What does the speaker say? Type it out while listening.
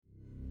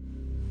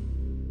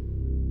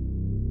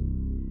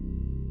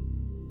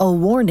A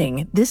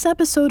warning, this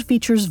episode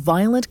features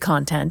violent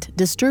content,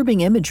 disturbing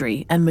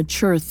imagery, and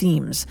mature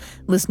themes.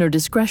 Listener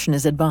discretion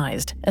is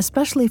advised,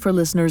 especially for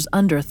listeners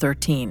under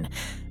 13.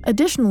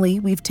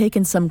 Additionally, we've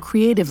taken some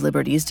creative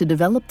liberties to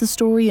develop the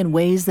story in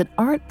ways that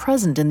aren't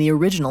present in the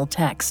original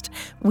text.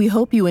 We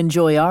hope you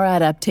enjoy our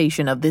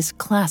adaptation of this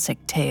classic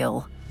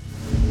tale.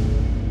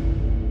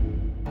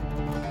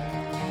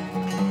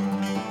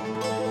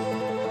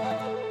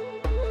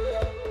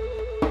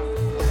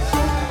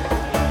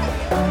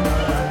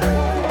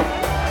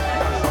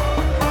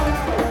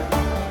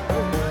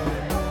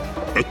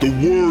 At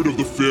the word of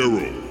the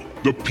Pharaoh,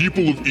 the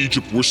people of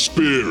Egypt were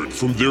spared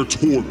from their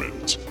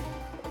torment.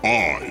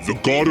 I, the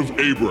God of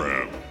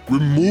Abraham,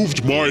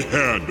 removed my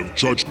hand of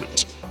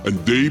judgment, and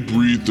they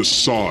breathed a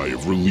sigh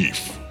of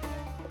relief.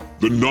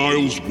 The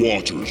Nile's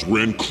waters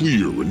ran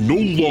clear and no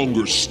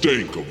longer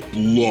stank of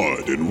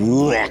blood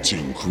and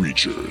rotting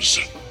creatures.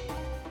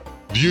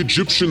 The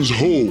Egyptians'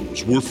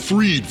 homes were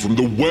freed from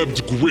the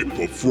webbed grip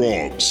of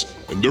frogs,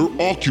 and their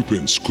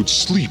occupants could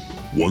sleep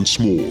once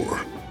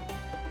more.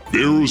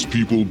 Pharaoh's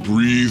people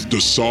breathed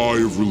a sigh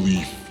of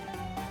relief.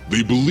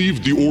 They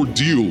believed the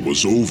ordeal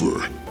was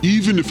over,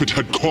 even if it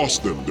had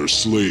cost them their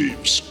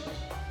slaves.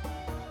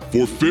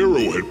 For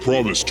Pharaoh had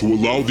promised to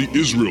allow the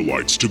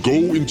Israelites to go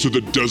into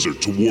the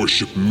desert to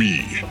worship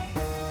me.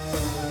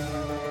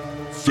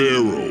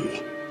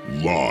 Pharaoh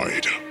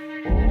lied.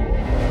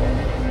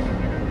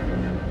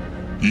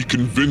 He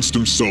convinced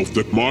himself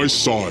that my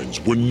signs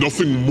were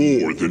nothing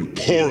more than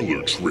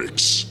parlor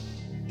tricks.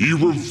 He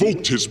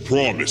revoked his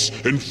promise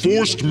and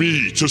forced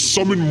me to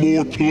summon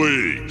more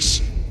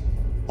plagues.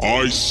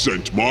 I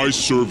sent my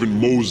servant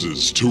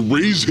Moses to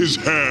raise his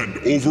hand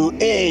over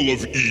all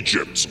of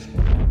Egypt.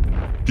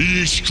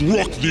 He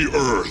struck the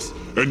earth,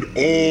 and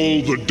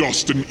all the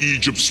dust in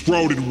Egypt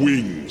sprouted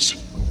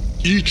wings.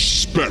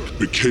 Each speck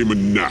became a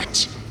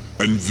gnat,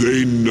 and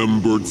they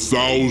numbered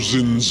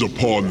thousands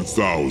upon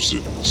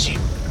thousands.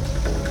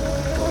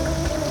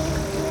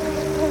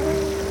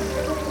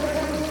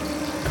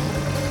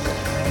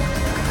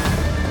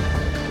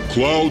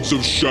 Clouds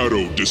of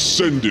shadow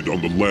descended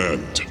on the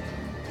land.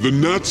 The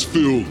gnats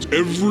filled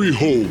every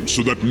home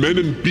so that men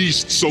and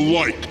beasts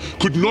alike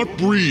could not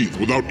breathe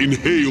without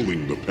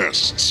inhaling the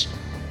pests.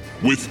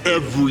 With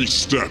every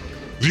step,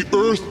 the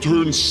earth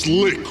turned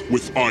slick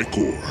with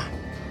ichor.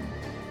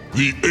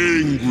 The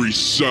angry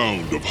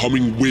sound of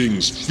humming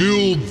wings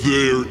filled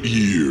their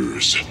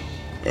ears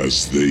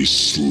as they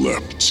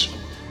slept.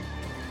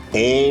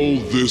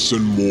 All this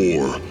and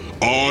more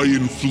I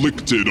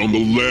inflicted on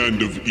the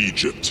land of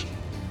Egypt,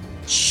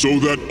 so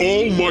that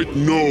all might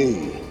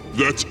know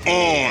that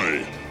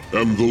I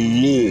am the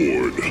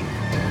Lord.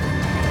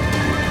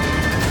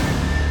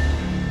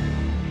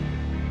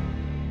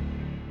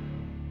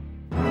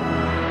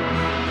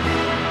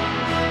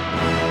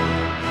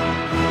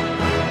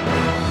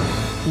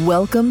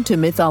 Welcome to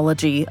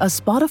Mythology, a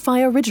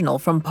Spotify original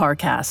from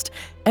Parcast.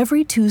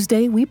 Every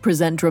Tuesday, we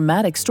present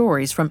dramatic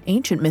stories from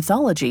ancient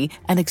mythology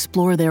and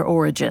explore their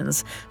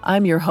origins.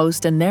 I'm your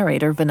host and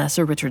narrator,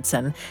 Vanessa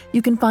Richardson.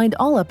 You can find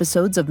all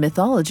episodes of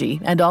Mythology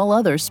and all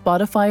other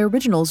Spotify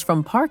originals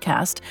from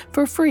Parcast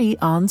for free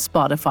on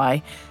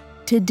Spotify.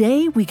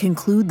 Today, we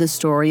conclude the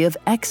story of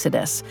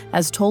Exodus,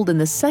 as told in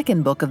the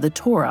second book of the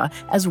Torah,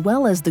 as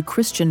well as the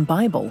Christian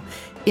Bible.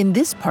 In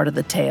this part of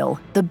the tale,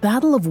 the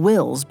battle of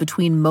wills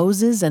between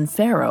Moses and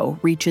Pharaoh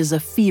reaches a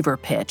fever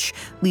pitch,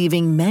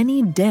 leaving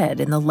many dead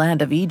in the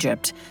land of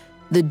Egypt.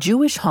 The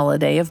Jewish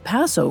holiday of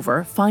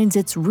Passover finds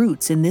its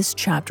roots in this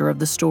chapter of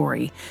the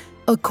story.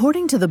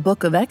 According to the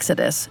book of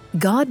Exodus,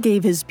 God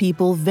gave his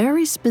people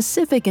very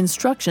specific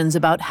instructions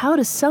about how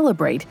to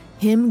celebrate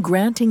him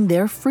granting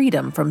their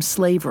freedom from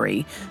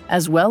slavery,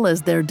 as well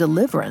as their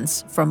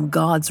deliverance from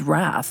God's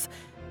wrath.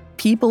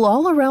 People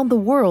all around the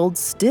world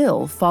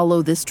still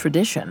follow this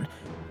tradition.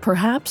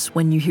 Perhaps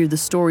when you hear the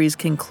story's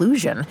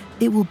conclusion,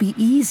 it will be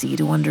easy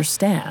to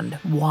understand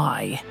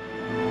why.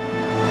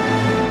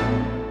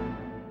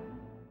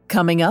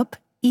 Coming up,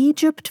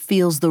 Egypt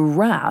feels the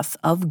wrath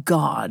of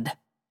God.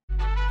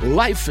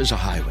 Life is a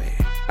highway,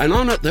 and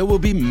on it there will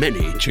be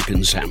many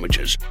chicken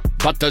sandwiches.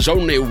 But there's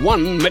only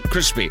one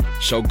McCrispy.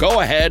 So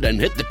go ahead and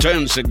hit the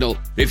turn signal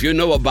if you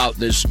know about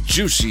this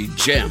juicy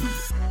gem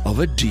of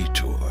a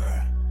detour.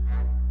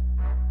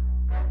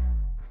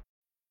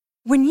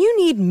 When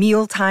you need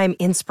mealtime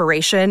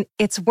inspiration,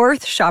 it's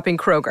worth shopping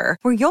Kroger,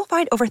 where you'll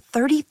find over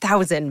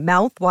 30,000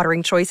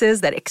 mouth-watering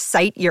choices that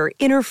excite your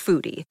inner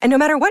foodie. And no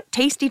matter what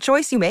tasty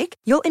choice you make,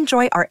 you'll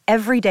enjoy our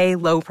everyday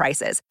low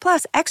prices,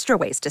 plus extra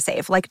ways to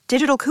save, like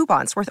digital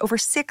coupons worth over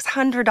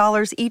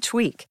 $600 each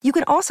week. You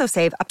can also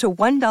save up to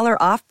 $1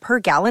 off per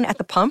gallon at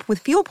the pump with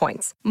fuel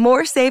points.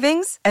 More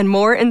savings and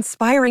more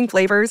inspiring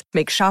flavors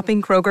make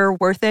shopping Kroger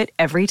worth it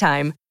every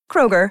time.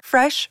 Kroger,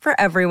 fresh for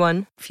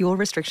everyone. Fuel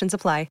restrictions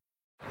apply.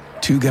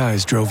 Two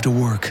guys drove to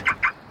work.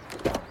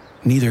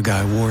 Neither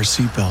guy wore a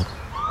seatbelt.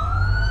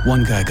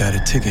 One guy got a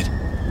ticket.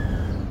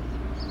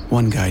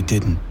 One guy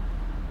didn't.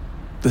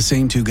 The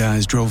same two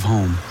guys drove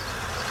home.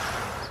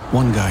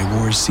 One guy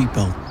wore his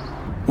seatbelt.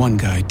 One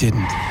guy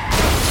didn't.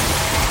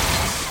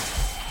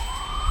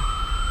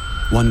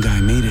 One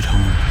guy made it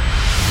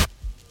home.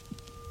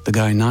 The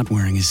guy not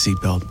wearing his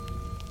seatbelt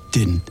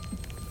didn't.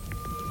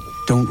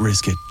 Don't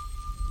risk it.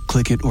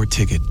 Click it or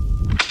ticket.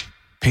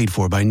 Paid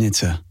for by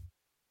NHTSA.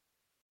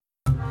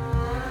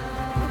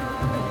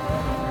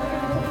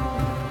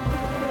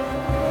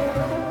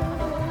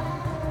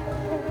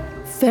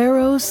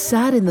 Pharaoh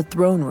sat in the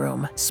throne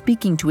room,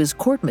 speaking to his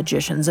court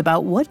magicians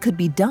about what could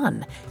be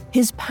done.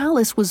 His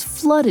palace was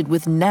flooded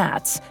with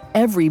gnats.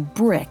 Every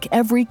brick,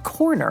 every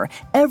corner,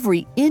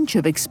 every inch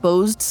of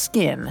exposed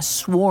skin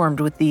swarmed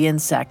with the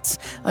insects,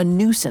 a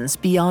nuisance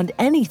beyond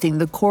anything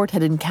the court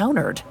had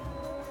encountered.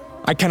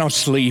 I cannot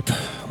sleep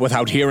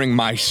without hearing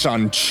my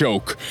son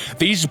choke.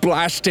 These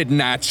blasted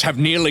gnats have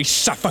nearly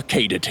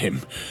suffocated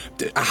him.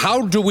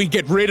 How do we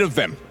get rid of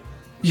them?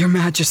 Your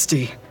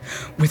Majesty,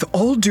 with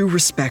all due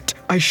respect,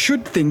 I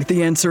should think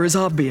the answer is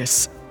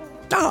obvious.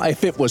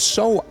 If it was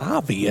so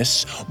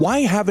obvious,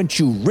 why haven't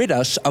you rid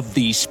us of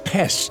these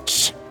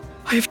pests?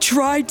 I have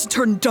tried to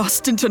turn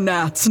dust into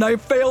gnats, and I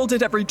have failed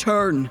at every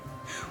turn.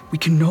 We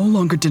can no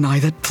longer deny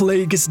that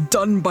plague is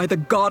done by the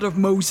God of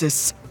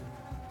Moses.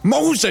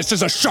 Moses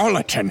is a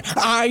charlatan.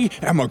 I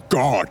am a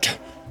god.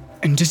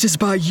 And it is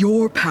by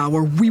your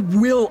power we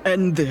will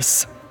end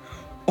this.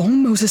 All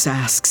Moses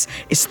asks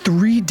is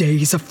 3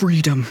 days of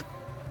freedom.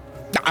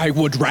 I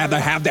would rather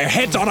have their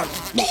heads on a...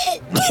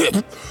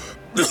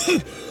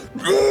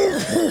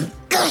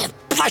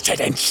 Blessed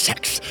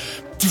insects!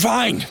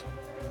 Fine.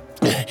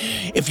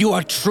 If you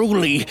are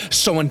truly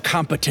so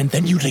incompetent,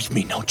 then you leave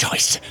me no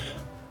choice.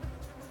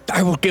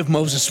 I will give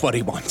Moses what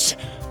he wants.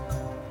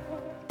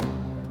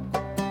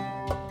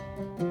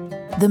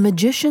 The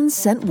magicians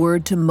sent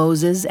word to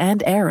Moses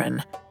and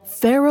Aaron.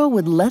 Pharaoh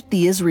would let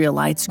the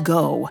Israelites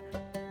go.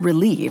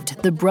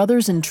 Relieved, the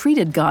brothers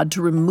entreated God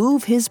to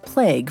remove his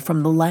plague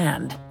from the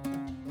land.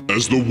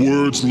 As the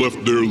words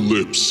left their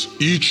lips,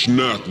 each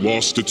gnat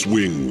lost its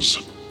wings.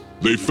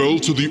 They fell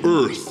to the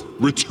earth,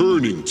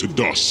 returning to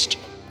dust.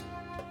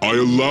 I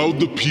allowed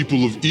the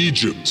people of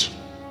Egypt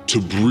to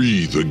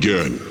breathe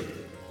again.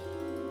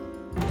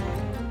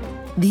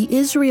 The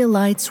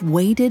Israelites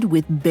waited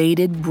with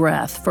bated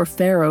breath for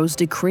Pharaoh's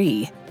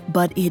decree,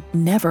 but it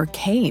never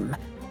came.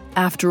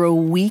 After a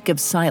week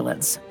of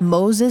silence,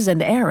 Moses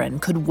and Aaron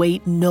could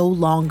wait no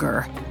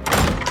longer.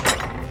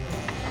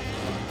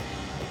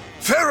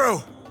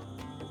 Pharaoh!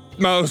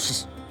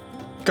 Moses,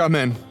 come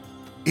in.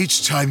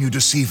 Each time you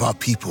deceive our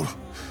people,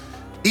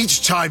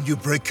 each time you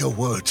break your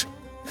word,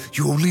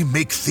 you only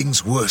make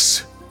things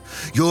worse.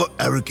 Your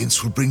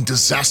arrogance will bring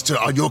disaster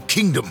on your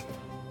kingdom.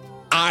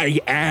 I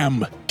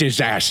am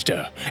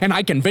disaster, and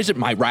I can visit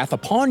my wrath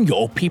upon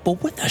your people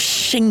with a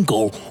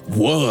single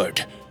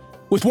word.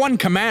 With one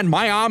command,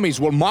 my armies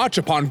will march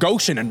upon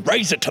Goshen and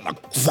raze it to the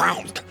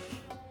ground.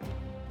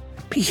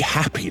 Be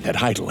happy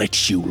that I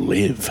let you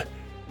live.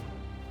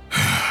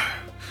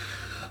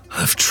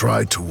 I've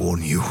tried to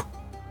warn you.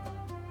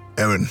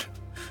 Aaron,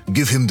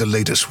 give him the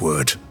latest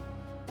word.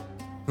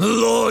 The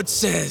Lord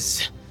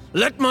says,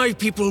 "Let my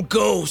people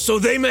go so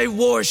they may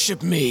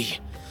worship me.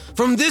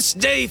 From this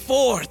day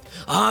forth,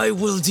 I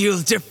will deal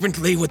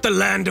differently with the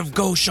land of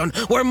Goshen,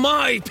 where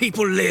my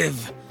people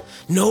live.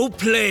 No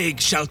plague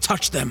shall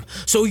touch them,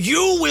 so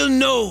you will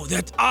know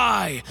that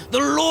I, the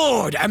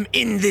Lord, am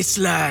in this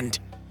land.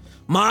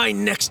 My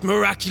next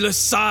miraculous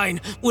sign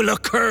will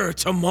occur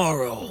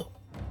tomorrow."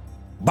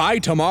 By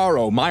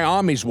tomorrow, my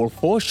armies will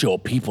force your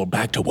people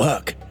back to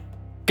work.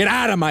 Get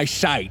out of my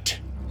sight.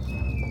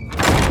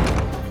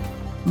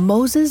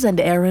 Moses and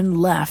Aaron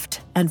left,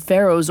 and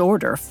Pharaoh's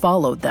order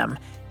followed them.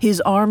 His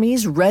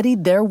armies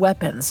readied their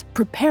weapons,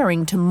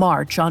 preparing to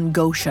march on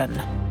Goshen.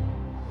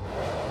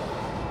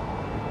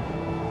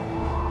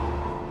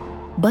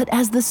 But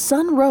as the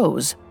sun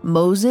rose,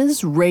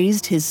 Moses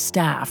raised his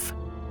staff.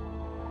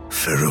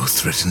 Pharaoh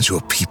threatens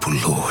your people,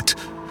 Lord.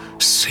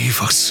 Save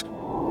us.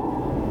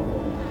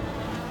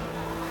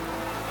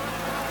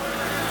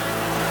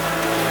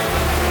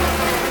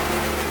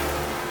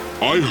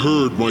 I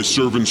heard my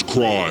servants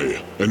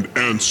cry and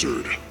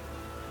answered.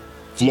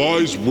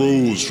 Flies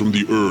rose from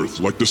the earth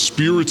like the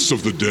spirits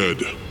of the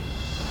dead.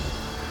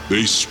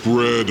 They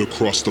spread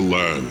across the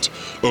land,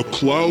 a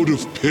cloud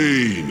of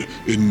pain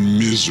and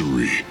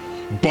misery,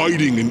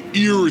 biting and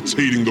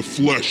irritating the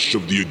flesh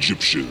of the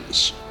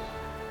Egyptians.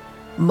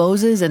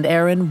 Moses and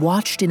Aaron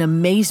watched in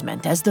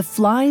amazement as the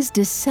flies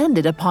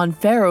descended upon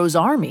Pharaoh's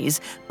armies,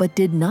 but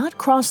did not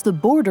cross the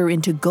border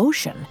into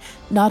Goshen.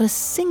 Not a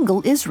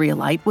single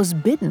Israelite was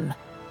bitten.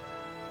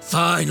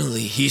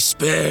 Finally, he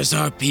spares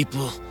our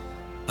people.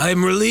 I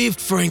am relieved,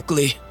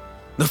 frankly.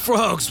 The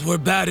frogs were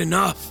bad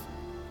enough.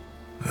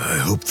 I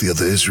hope the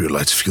other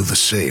Israelites feel the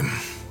same,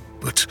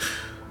 but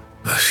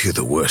I fear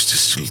the worst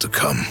is still to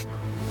come.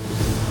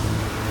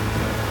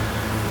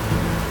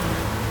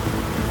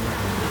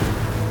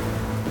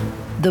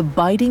 The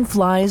biting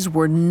flies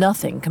were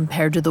nothing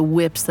compared to the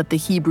whips that the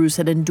Hebrews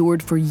had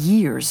endured for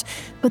years,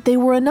 but they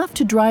were enough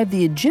to drive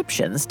the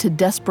Egyptians to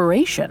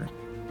desperation.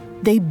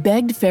 They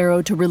begged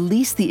Pharaoh to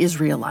release the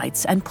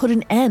Israelites and put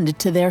an end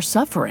to their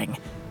suffering.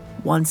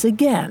 Once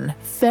again,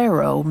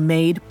 Pharaoh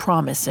made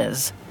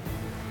promises.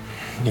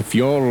 If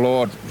your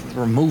lord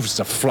removes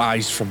the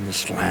flies from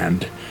this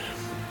land,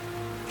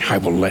 I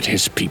will let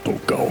his people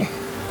go.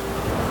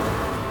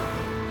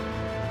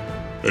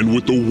 And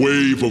with the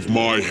wave of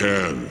my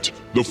hand,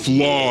 the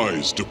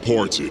flies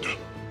departed.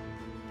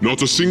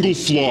 Not a single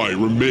fly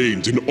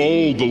remained in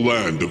all the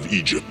land of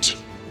Egypt.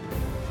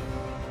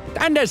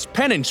 And as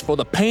penance for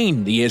the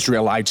pain the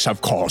Israelites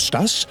have caused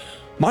us,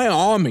 my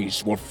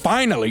armies will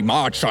finally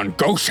march on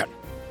Goshen.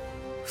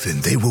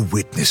 Then they will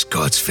witness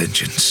God's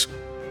vengeance.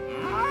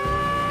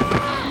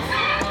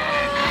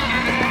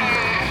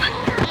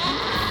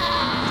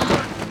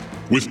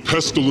 With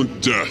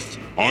pestilent death,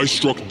 I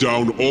struck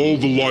down all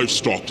the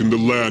livestock in the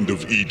land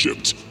of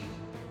Egypt.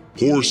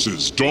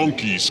 Horses,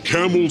 donkeys,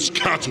 camels,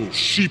 cattle,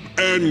 sheep,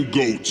 and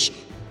goats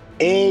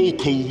all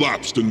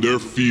collapsed in their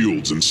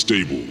fields and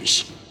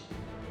stables.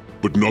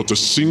 But not a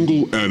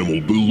single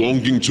animal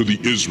belonging to the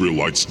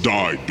Israelites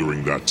died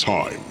during that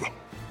time.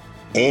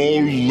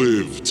 All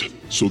lived,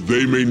 so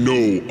they may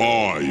know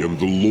I am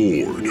the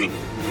Lord.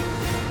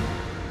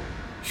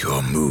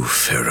 Your move,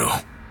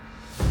 Pharaoh.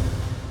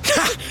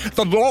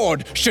 The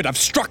Lord should have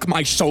struck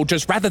my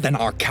soldiers rather than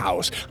our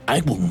cows. I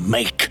will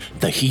make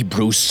the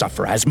Hebrews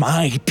suffer as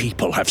my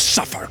people have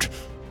suffered.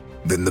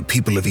 Then the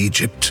people of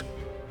Egypt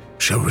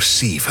shall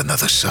receive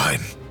another sign.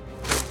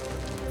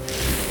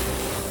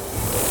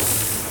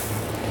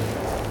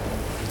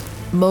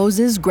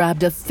 Moses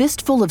grabbed a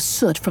fistful of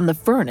soot from the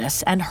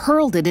furnace and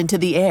hurled it into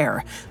the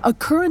air. A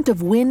current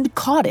of wind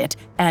caught it,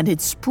 and it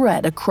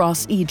spread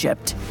across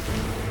Egypt.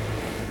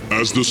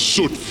 As the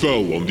soot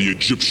fell on the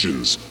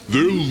Egyptians,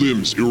 their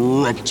limbs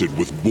erupted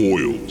with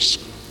boils.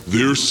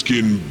 Their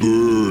skin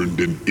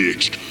burned and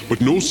itched, but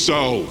no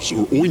salves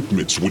or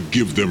ointments would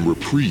give them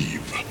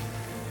reprieve.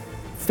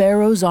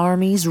 Pharaoh's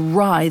armies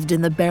writhed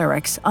in the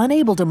barracks,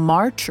 unable to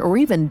march or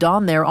even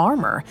don their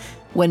armor.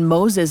 When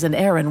Moses and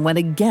Aaron went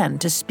again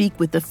to speak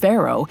with the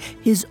Pharaoh,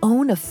 his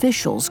own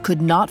officials could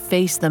not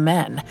face the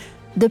men.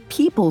 The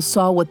people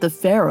saw what the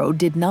Pharaoh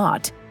did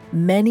not.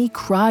 Many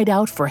cried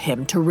out for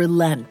him to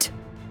relent.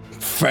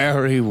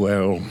 Very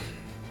well.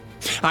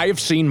 I have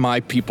seen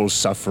my people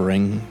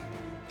suffering,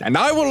 and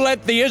I will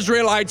let the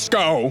Israelites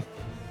go.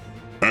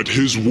 At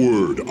his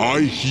word,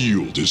 I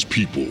healed his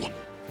people.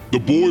 The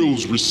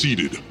boils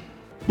receded.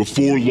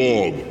 Before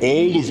long,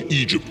 all of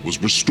Egypt was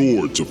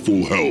restored to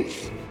full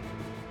health.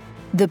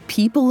 The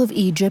people of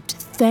Egypt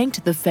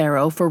thanked the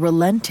Pharaoh for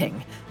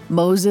relenting.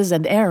 Moses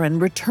and Aaron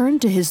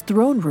returned to his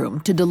throne room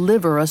to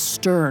deliver a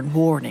stern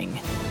warning.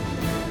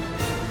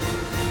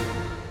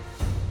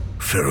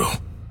 Pharaoh,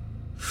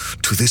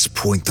 to this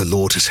point the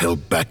Lord has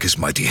held back his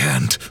mighty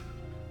hand.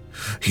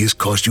 He has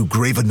caused you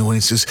grave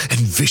annoyances and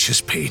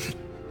vicious pain,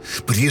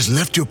 but he has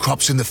left your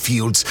crops in the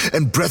fields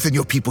and breath in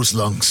your people's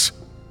lungs.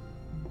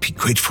 Be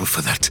grateful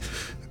for that,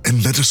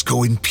 and let us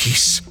go in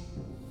peace.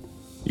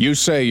 You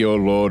say your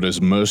Lord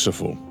is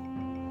merciful,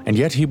 and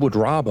yet he would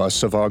rob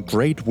us of our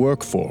great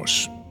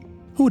workforce.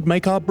 Who would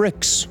make our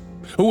bricks?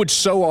 Who would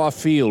sow our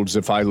fields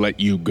if I let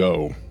you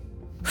go?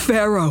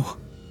 Pharaoh,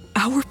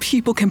 our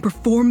people can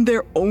perform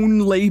their own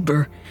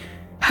labor.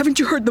 Haven't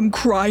you heard them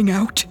crying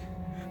out?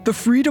 The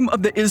freedom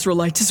of the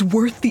Israelites is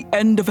worth the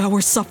end of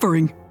our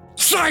suffering.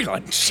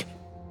 Silence!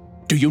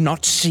 Do you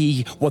not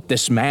see what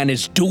this man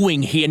is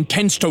doing? He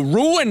intends to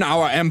ruin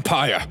our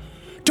empire,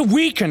 to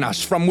weaken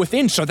us from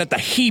within so that the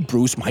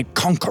Hebrews might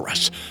conquer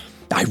us.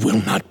 I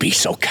will not be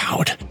so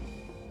cowed.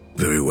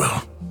 Very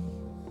well.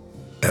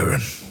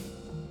 Aaron.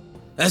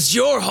 As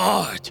your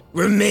heart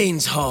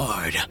remains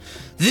hard,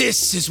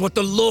 this is what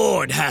the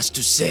Lord has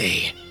to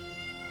say.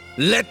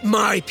 Let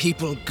my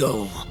people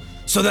go,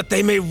 so that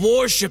they may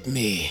worship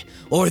me,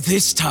 or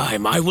this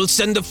time I will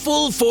send the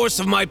full force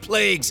of my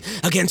plagues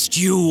against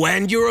you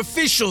and your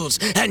officials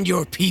and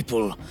your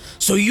people,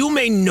 so you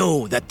may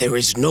know that there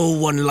is no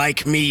one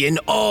like me in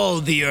all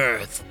the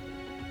earth.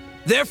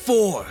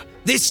 Therefore,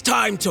 this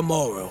time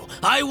tomorrow,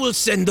 I will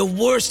send the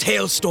worst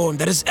hailstorm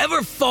that has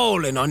ever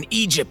fallen on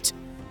Egypt.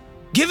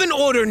 Give an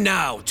order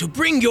now to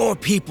bring your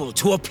people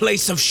to a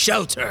place of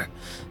shelter,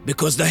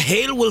 because the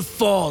hail will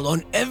fall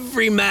on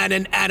every man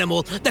and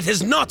animal that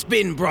has not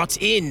been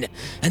brought in,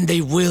 and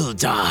they will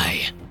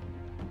die.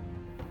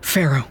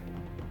 Pharaoh,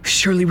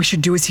 surely we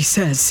should do as he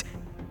says.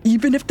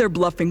 Even if they're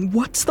bluffing,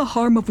 what's the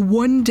harm of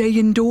one day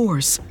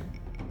indoors?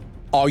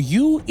 Are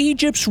you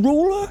Egypt's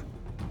ruler,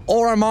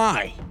 or am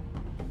I?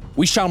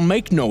 We shall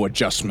make no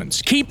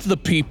adjustments. Keep the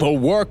people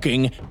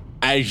working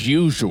as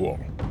usual.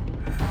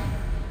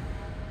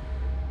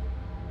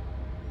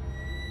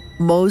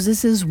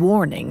 Moses'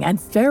 warning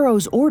and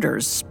Pharaoh's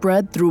orders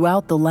spread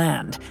throughout the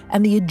land,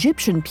 and the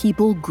Egyptian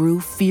people grew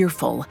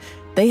fearful.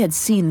 They had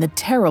seen the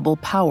terrible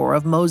power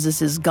of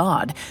Moses'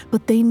 God,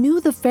 but they knew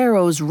the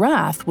Pharaoh's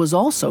wrath was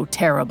also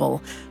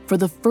terrible. For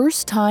the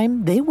first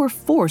time, they were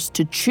forced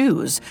to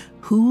choose.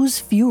 Whose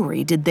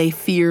fury did they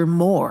fear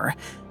more?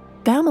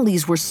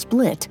 Families were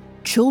split.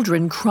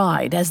 Children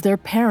cried as their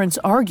parents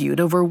argued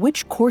over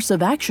which course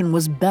of action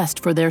was best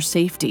for their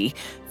safety.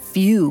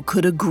 Few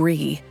could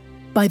agree.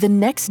 By the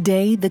next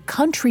day, the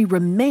country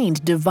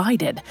remained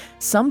divided.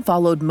 Some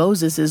followed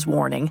Moses'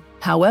 warning.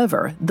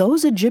 However,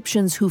 those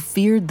Egyptians who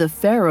feared the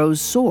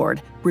Pharaoh's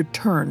sword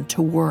returned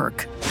to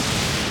work.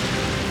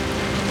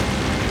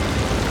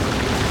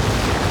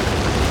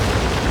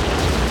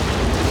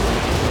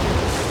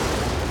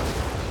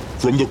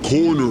 From the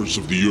corners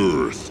of the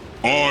earth,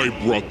 I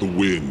brought the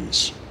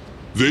winds.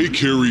 They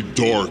carried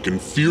dark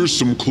and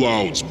fearsome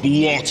clouds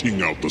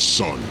blotting out the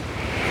sun.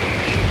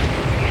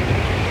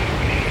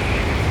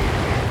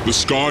 The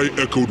sky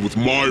echoed with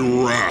my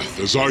wrath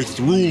as I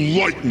threw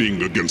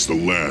lightning against the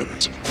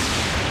land.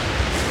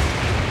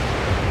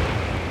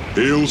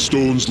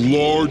 Hailstones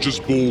large as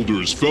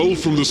boulders fell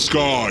from the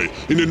sky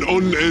in an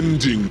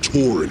unending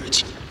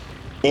torrent.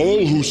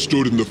 All who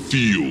stood in the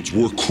fields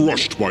were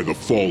crushed by the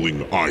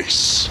falling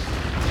ice.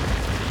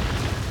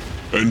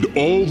 And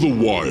all the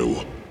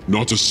while,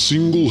 not a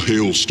single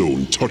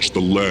hailstone touched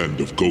the land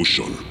of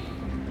Goshen.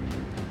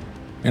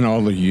 In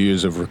all the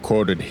years of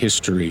recorded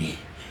history,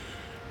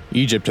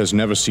 Egypt has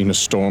never seen a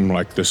storm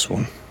like this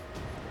one.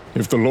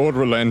 If the Lord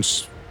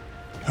relents,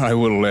 I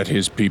will let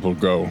his people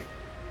go.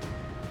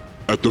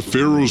 At the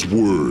Pharaoh's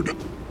word,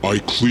 I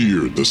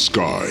cleared the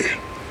sky.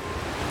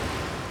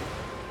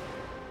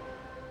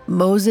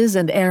 Moses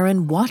and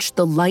Aaron watched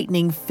the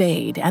lightning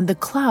fade and the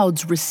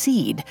clouds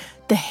recede.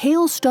 The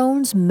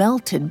hailstones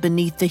melted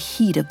beneath the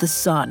heat of the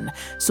sun,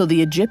 so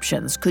the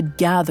Egyptians could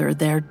gather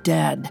their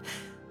dead.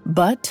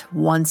 But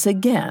once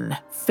again,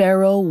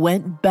 Pharaoh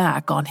went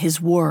back on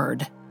his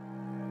word.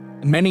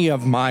 Many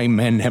of my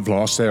men have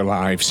lost their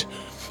lives,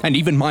 and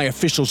even my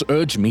officials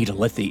urge me to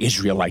let the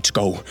Israelites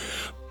go.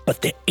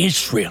 But the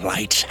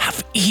Israelites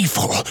have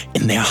evil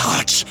in their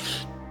hearts.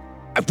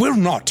 I will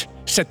not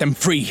set them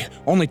free,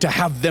 only to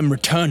have them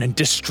return and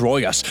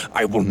destroy us.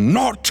 I will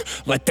not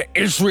let the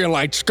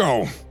Israelites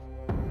go.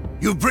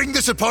 You bring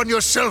this upon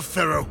yourself,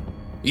 Pharaoh.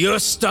 Your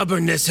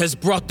stubbornness has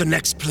brought the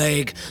next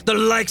plague, the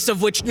likes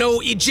of which no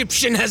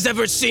Egyptian has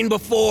ever seen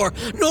before,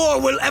 nor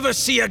will ever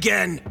see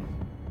again.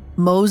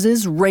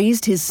 Moses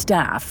raised his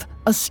staff.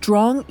 A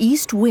strong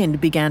east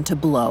wind began to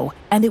blow,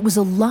 and it was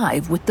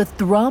alive with the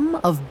thrum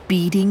of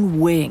beating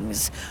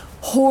wings.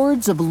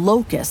 Hordes of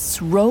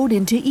locusts rode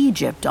into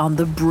Egypt on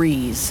the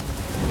breeze.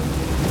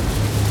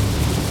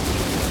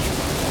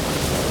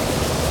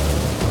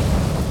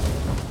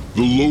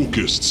 The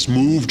locusts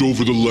moved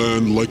over the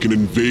land like an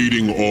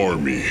invading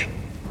army.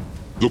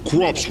 The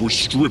crops were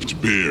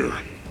stripped bare.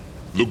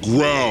 The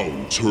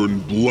ground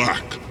turned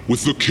black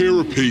with the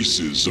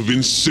carapaces of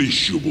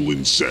insatiable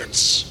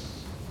insects.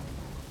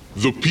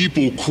 The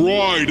people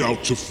cried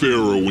out to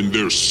Pharaoh in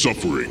their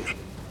suffering.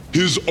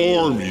 His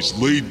armies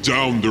laid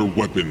down their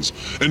weapons,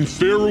 and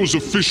Pharaoh's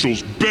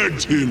officials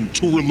begged him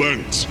to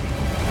relent.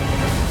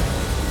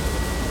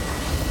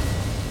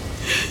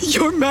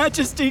 Your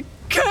Majesty,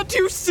 can't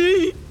you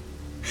see?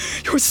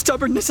 Your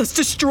stubbornness has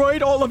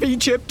destroyed all of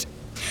Egypt.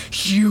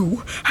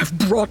 You have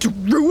brought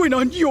ruin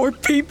on your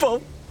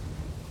people.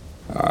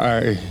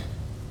 I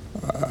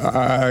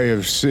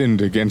have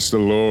sinned against the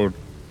Lord.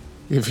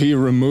 If he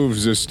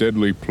removes this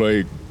deadly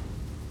plague,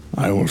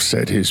 I will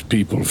set his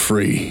people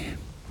free.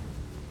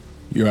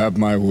 You have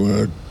my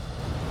word.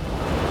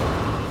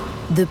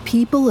 The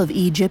people of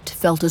Egypt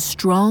felt a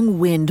strong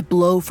wind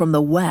blow from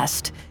the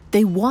west.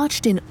 They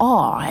watched in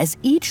awe as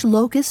each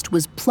locust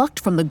was plucked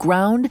from the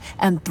ground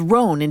and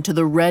thrown into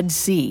the Red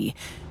Sea.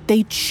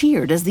 They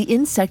cheered as the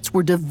insects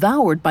were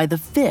devoured by the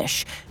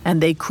fish,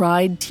 and they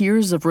cried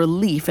tears of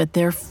relief at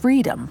their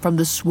freedom from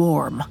the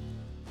swarm.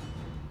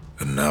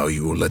 And now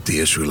you will let the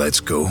Israelites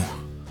go,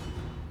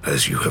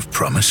 as you have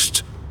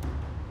promised?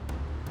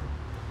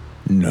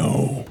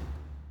 No.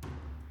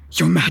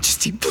 Your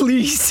Majesty,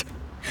 please,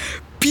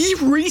 be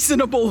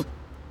reasonable.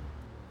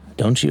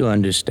 Don't you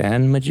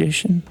understand,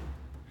 magician?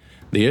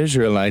 The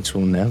Israelites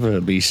will never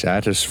be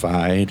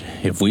satisfied.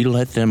 If we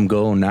let them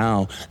go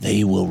now,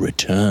 they will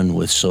return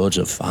with swords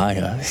of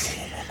fire.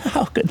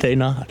 How could they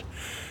not,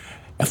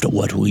 after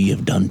what we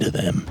have done to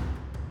them?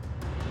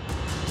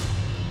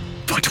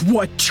 But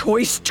what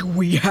choice do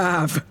we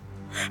have?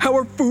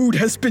 Our food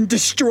has been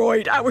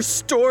destroyed. Our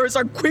stores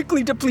are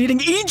quickly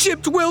depleting.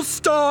 Egypt will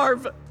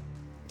starve.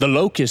 The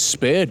locusts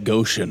spared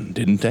Goshen,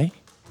 didn't they?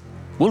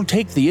 We'll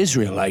take the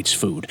Israelites'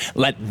 food.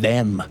 Let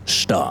them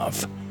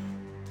starve.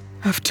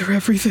 After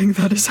everything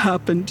that has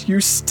happened,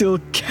 you still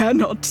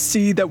cannot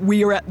see that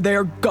we are at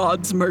their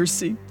God's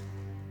mercy.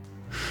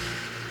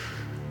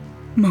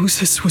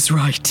 Moses was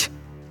right.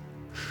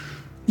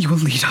 You will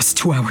lead us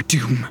to our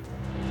doom.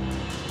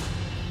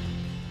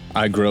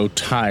 I grow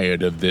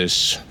tired of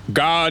this.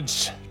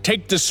 Gods,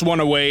 take this one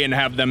away and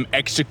have them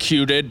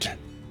executed.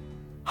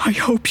 I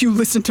hope you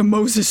listen to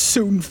Moses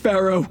soon,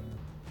 Pharaoh.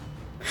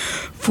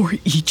 For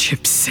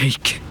Egypt's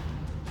sake.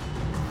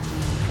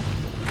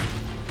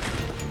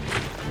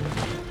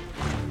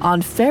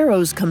 On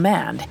Pharaoh's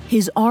command,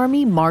 his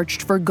army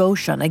marched for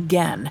Goshen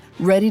again,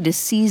 ready to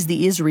seize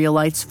the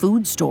Israelites'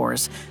 food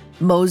stores.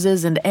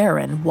 Moses and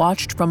Aaron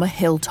watched from a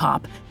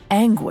hilltop,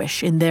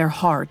 anguish in their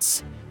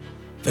hearts.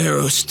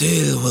 Pharaoh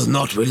still will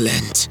not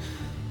relent.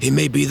 He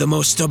may be the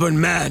most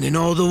stubborn man in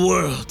all the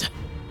world.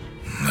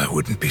 I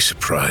wouldn't be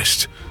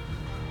surprised.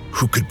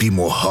 Who could be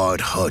more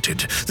hard-hearted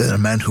than a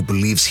man who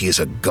believes he is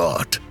a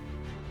god?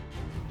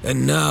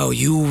 And now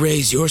you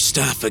raise your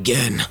staff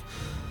again.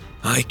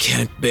 I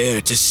can't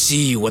bear to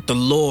see what the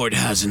Lord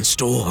has in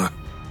store.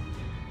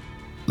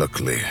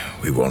 Luckily,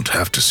 we won't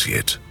have to see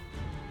it.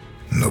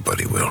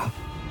 Nobody will.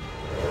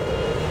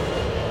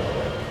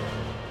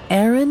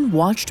 Aaron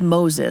watched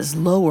Moses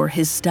lower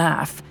his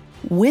staff.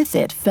 With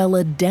it fell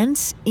a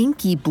dense,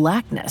 inky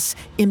blackness,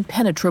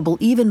 impenetrable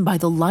even by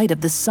the light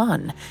of the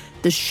sun.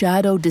 The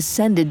shadow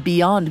descended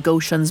beyond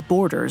Goshen's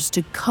borders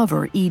to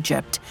cover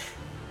Egypt.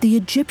 The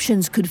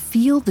Egyptians could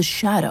feel the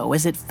shadow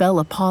as it fell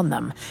upon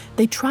them.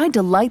 They tried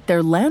to light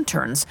their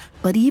lanterns,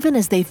 but even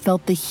as they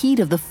felt the heat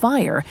of the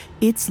fire,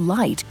 its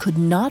light could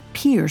not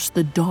pierce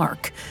the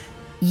dark.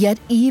 Yet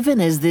even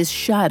as this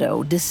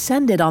shadow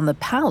descended on the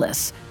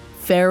palace,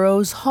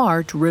 Pharaoh's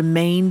heart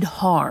remained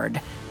hard,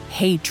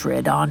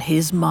 hatred on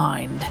his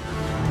mind.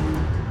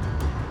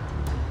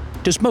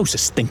 Does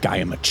Moses think I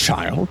am a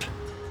child?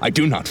 I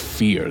do not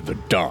fear the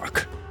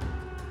dark.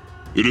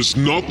 It is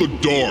not the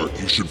dark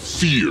you should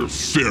fear,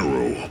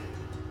 Pharaoh.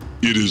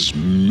 It is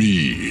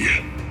me.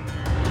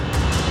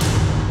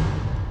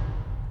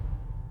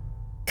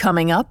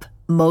 Coming up,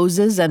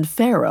 Moses and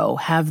Pharaoh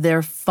have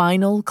their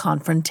final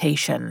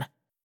confrontation.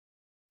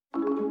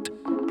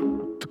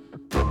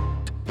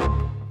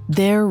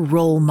 They're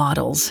role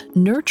models,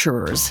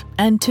 nurturers,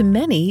 and to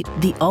many,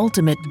 the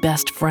ultimate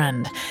best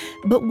friend.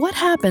 But what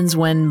happens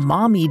when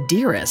Mommy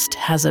Dearest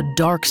has a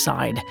dark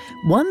side,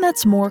 one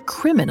that's more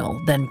criminal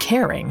than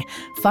caring?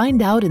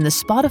 Find out in the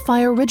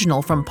Spotify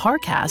original from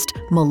Parcast,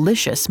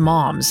 Malicious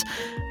Moms.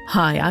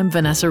 Hi, I'm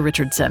Vanessa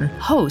Richardson,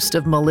 host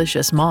of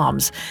Malicious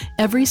Moms.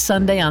 Every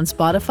Sunday on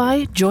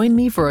Spotify, join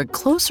me for a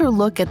closer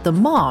look at the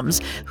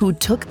moms who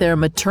took their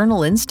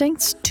maternal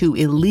instincts to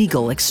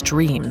illegal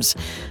extremes.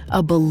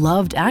 A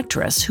beloved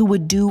actress who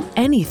would do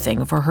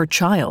anything for her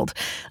child.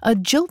 A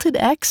jilted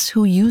ex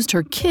who used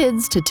her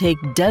kids to take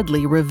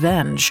deadly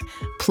revenge.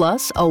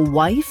 Plus a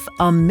wife,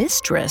 a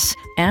mistress,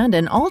 and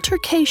an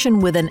altercation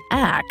with an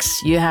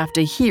axe you have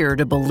to hear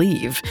to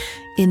believe.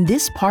 In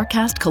this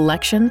Parcast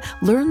collection,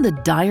 learn the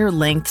dire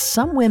lengths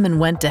some women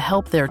went to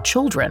help their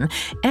children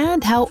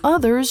and how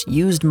others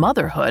used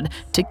motherhood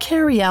to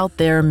carry out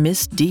their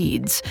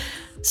misdeeds.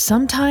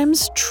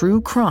 Sometimes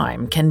true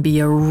crime can be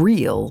a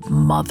real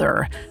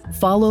mother.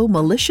 Follow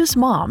Malicious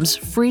Moms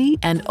free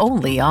and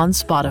only on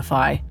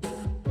Spotify.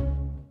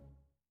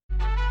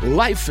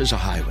 Life is a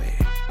highway,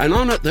 and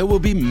on it there will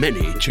be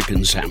many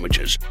chicken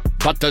sandwiches.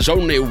 But there's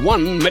only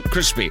one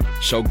McCrispy.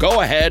 So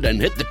go ahead and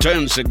hit the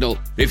turn signal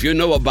if you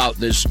know about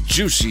this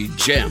juicy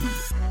gem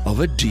of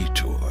a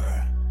detour.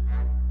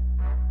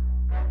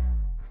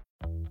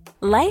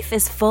 Life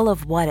is full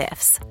of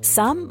what-ifs.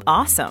 Some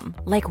awesome,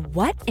 like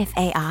what if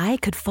AI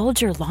could fold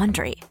your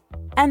laundry?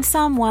 And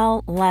some,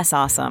 well, less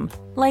awesome,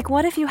 like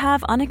what if you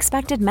have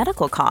unexpected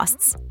medical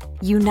costs?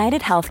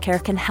 United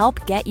Healthcare can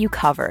help get you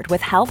covered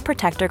with Health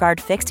Protector Guard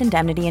fixed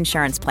indemnity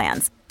insurance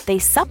plans. They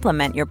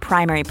supplement your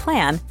primary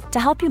plan to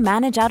help you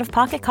manage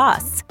out-of-pocket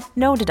costs.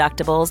 No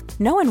deductibles,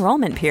 no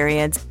enrollment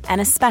periods,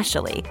 and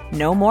especially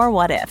no more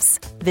what-ifs.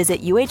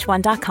 Visit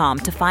uh1.com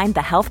to find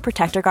the Health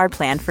Protector Guard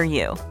plan for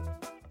you.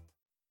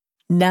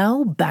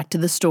 Now back to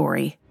the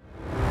story.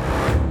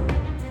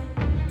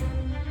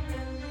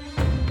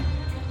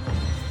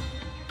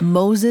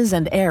 Moses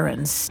and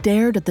Aaron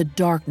stared at the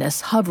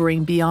darkness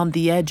hovering beyond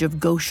the edge of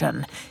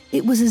Goshen.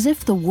 It was as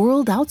if the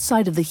world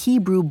outside of the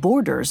Hebrew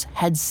borders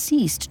had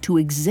ceased to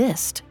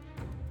exist.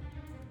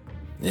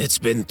 It's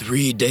been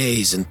 3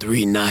 days and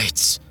 3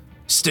 nights.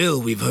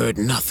 Still, we've heard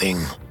nothing.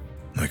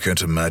 I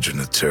can't imagine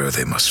the terror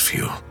they must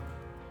feel.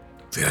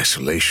 The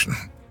isolation.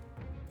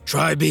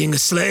 Try being a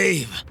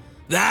slave.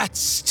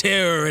 That's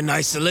terror and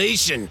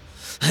isolation.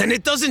 And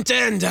it doesn't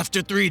end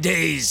after 3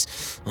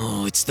 days.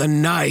 Oh, it's the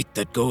night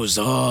that goes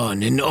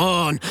on and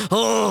on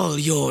all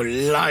your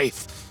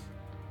life.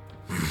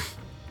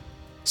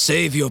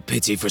 Save your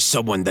pity for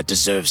someone that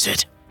deserves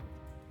it.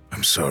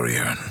 I'm sorry,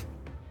 Aaron.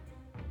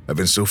 I've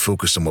been so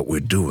focused on what we're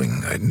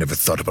doing, I never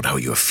thought about how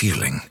you're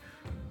feeling.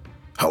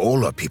 How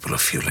all our people are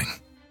feeling.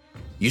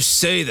 You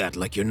say that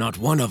like you're not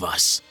one of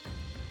us.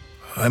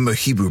 I'm a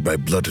Hebrew by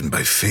blood and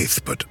by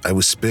faith, but I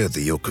was spared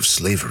the yoke of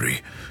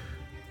slavery.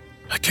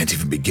 I can't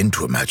even begin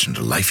to imagine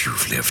the life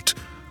you've lived,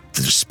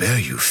 the despair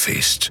you've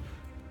faced.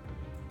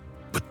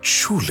 But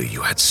surely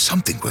you had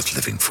something worth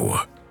living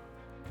for.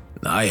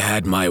 I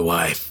had my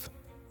wife,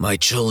 my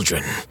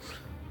children.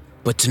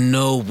 But to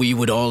know we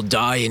would all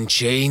die in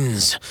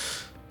chains,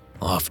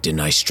 often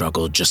I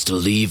struggled just to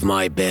leave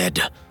my bed.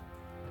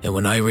 And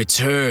when I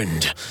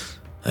returned,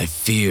 I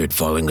feared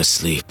falling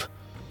asleep.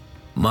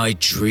 My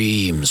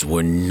dreams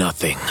were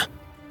nothing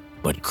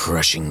but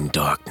crushing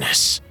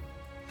darkness.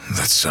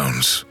 That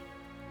sounds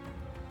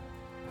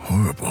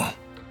horrible.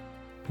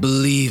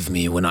 Believe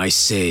me when I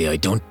say I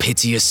don't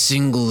pity a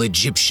single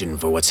Egyptian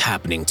for what's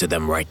happening to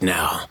them right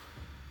now.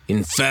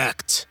 In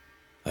fact,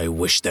 I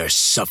wish their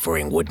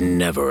suffering would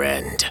never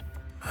end.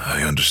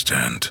 I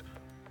understand.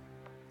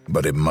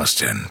 But it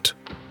must end.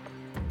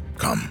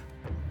 Come.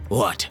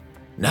 What?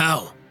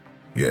 Now?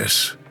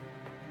 Yes.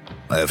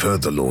 I have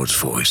heard the Lord's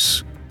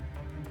voice.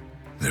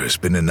 There has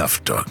been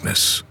enough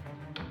darkness.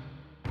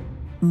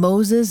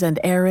 Moses and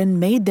Aaron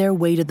made their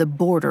way to the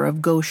border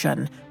of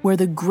Goshen, where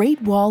the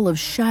Great Wall of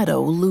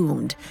Shadow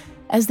loomed.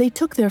 As they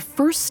took their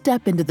first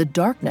step into the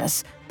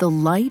darkness, the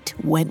light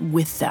went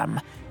with them.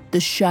 The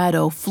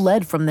shadow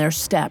fled from their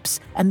steps,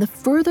 and the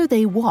further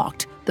they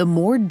walked, the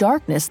more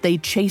darkness they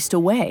chased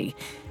away.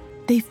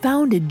 They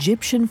found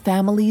Egyptian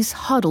families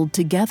huddled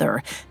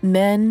together,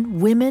 men,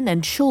 women,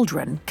 and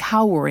children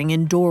cowering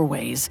in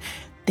doorways.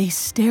 They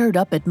stared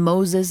up at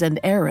Moses and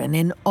Aaron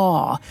in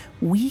awe,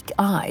 weak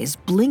eyes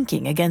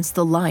blinking against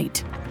the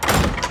light.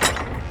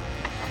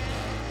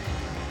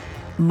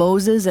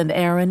 Moses and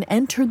Aaron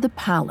entered the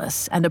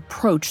palace and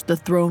approached the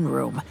throne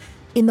room.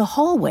 In the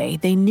hallway,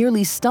 they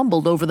nearly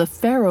stumbled over the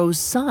Pharaoh's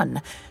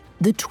son.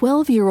 The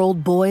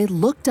 12-year-old boy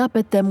looked up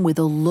at them with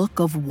a look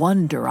of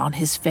wonder on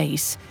his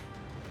face.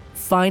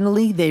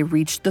 Finally, they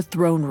reached the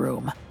throne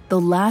room.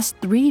 The last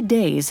 3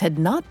 days had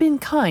not been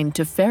kind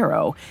to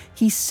Pharaoh.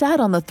 He sat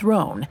on the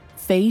throne,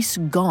 face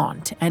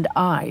gaunt and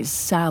eyes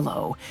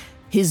sallow.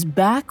 His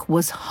back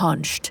was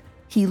hunched.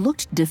 He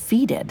looked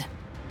defeated.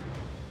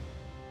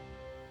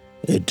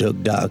 It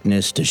took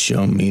darkness to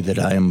show me that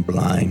I am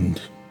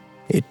blind.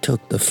 It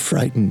took the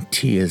frightened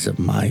tears of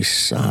my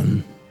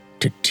son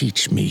to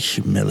teach me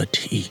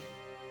humility.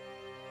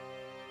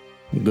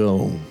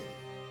 Go,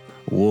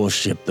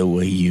 worship the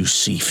way you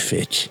see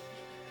fit.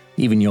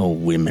 Even your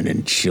women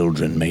and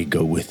children may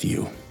go with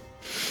you.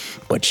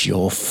 But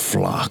your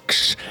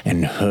flocks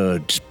and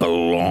herds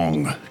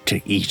belong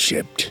to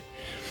Egypt.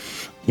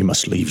 You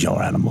must leave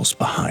your animals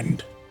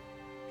behind.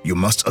 You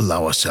must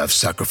allow us to have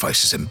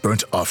sacrifices and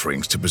burnt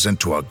offerings to present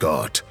to our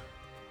God.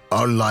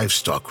 Our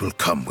livestock will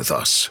come with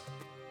us.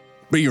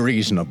 Be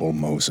reasonable,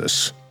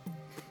 Moses.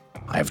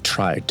 I have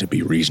tried to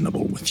be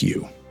reasonable with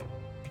you.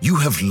 You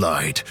have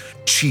lied,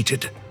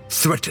 cheated,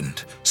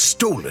 threatened,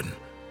 stolen,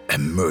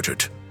 and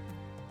murdered.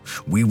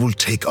 We will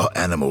take our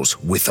animals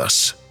with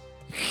us.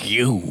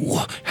 You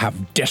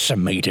have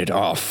decimated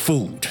our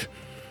food.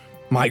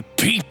 My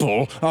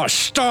people are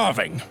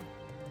starving.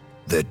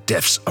 Their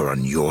deaths are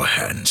on your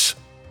hands.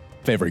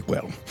 Very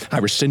well. I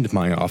rescind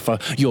my offer.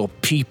 Your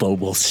people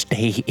will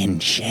stay in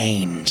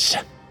chains.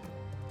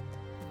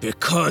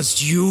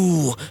 Because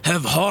you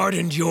have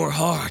hardened your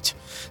heart.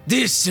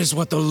 This is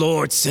what the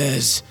Lord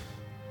says.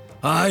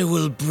 I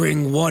will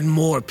bring one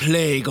more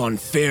plague on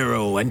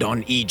Pharaoh and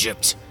on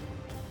Egypt.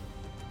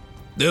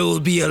 There will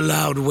be a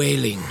loud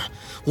wailing,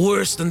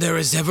 worse than there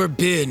has ever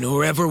been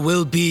or ever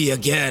will be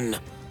again.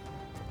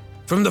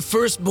 From the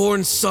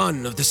firstborn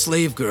son of the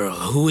slave girl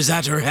who is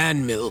at her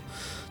handmill,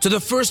 to the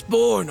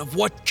firstborn of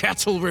what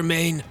cattle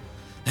remain,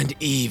 and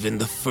even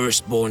the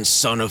firstborn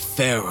son of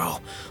Pharaoh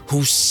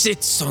who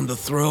sits on the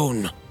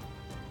throne.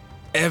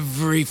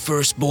 Every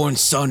firstborn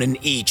son in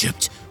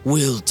Egypt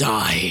will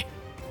die.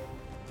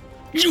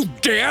 You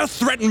dare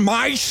threaten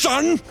my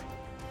son?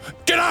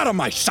 Get out of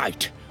my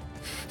sight!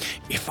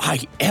 If I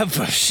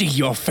ever see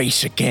your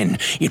face again,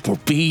 it will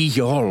be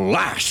your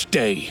last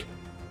day.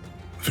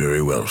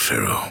 Very well,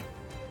 Pharaoh.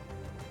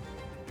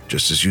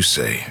 Just as you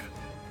say,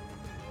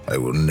 I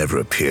will never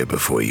appear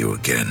before you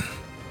again.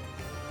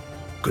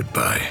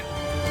 Goodbye.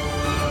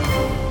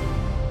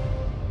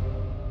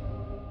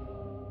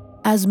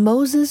 As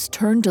Moses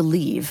turned to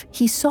leave,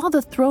 he saw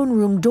the throne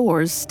room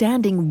doors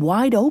standing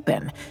wide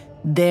open.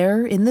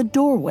 There in the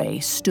doorway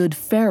stood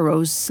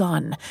Pharaoh's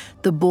son.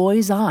 The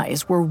boy's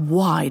eyes were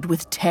wide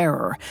with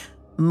terror.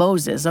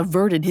 Moses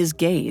averted his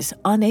gaze,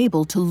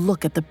 unable to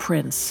look at the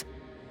prince.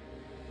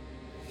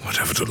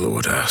 Whatever the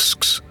Lord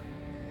asks,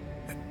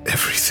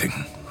 everything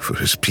for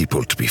his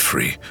people to be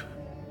free.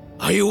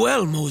 Are you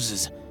well,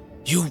 Moses?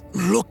 You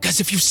look as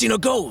if you've seen a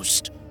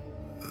ghost.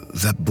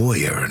 That boy,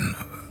 Aaron,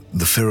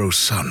 the Pharaoh's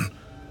son,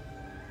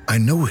 I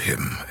know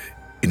him.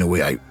 In a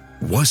way, I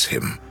was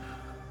him.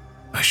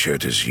 I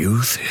shared his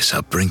youth, his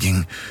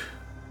upbringing.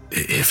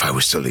 If I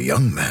was still a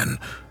young man,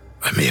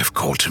 I may have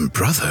called him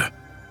brother.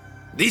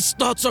 These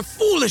thoughts are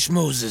foolish,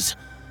 Moses.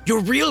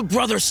 Your real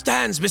brother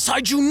stands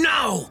beside you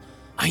now.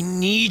 I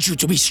need you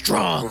to be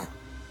strong.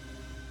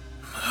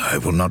 I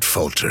will not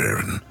falter,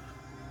 Aaron.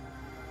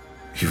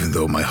 Even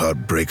though my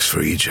heart breaks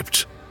for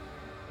Egypt.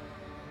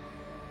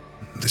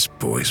 This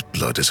boy's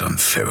blood is on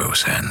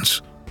Pharaoh's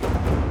hands.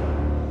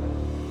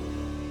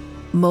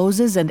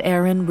 Moses and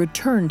Aaron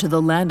returned to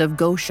the land of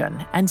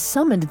Goshen and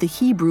summoned the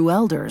Hebrew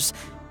elders.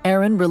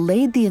 Aaron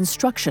relayed the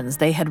instructions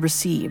they had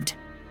received.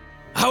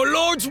 Our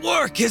Lord's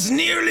work is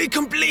nearly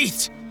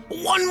complete.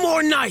 One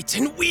more night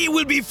and we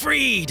will be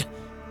freed.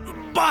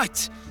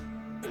 But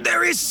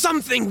there is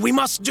something we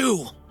must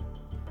do.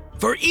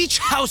 For each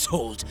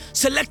household,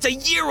 select a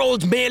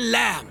year-old male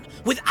lamb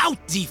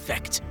without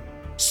defect.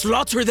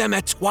 Slaughter them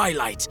at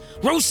twilight,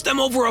 roast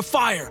them over a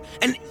fire,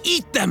 and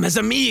eat them as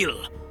a meal.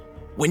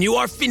 When you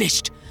are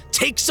finished,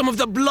 take some of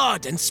the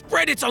blood and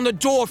spread it on the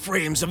door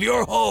frames of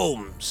your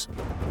homes.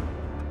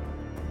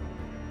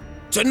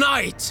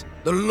 Tonight,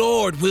 the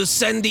Lord will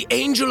send the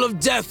angel of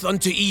death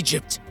unto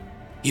Egypt.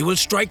 He will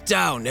strike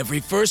down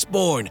every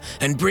firstborn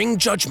and bring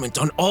judgment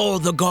on all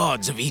the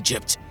gods of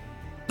Egypt.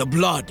 The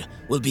blood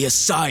will be a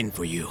sign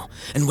for you,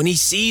 and when he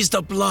sees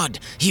the blood,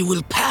 he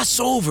will pass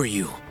over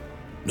you.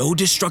 No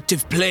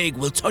destructive plague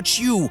will touch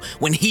you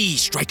when he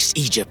strikes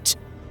Egypt."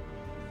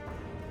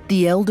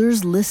 The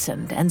elders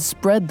listened and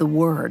spread the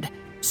word.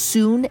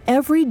 Soon,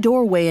 every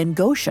doorway in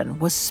Goshen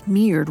was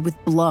smeared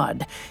with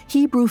blood.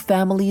 Hebrew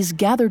families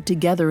gathered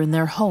together in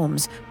their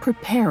homes,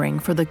 preparing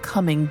for the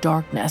coming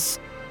darkness.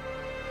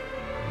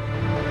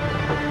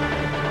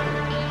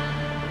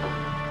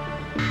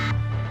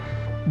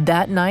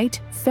 That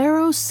night,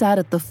 Pharaoh sat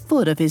at the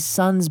foot of his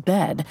son's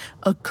bed,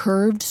 a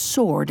curved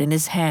sword in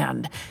his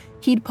hand.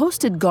 He'd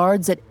posted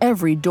guards at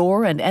every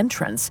door and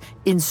entrance,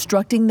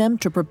 instructing them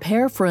to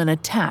prepare for an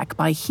attack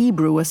by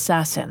Hebrew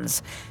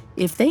assassins.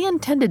 If they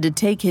intended to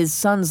take his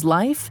son's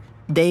life,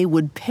 they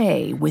would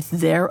pay with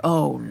their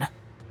own.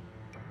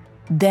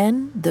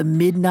 Then the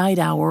midnight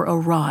hour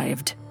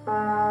arrived.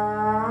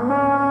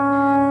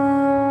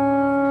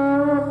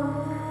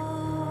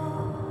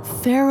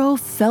 Pharaoh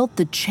felt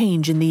the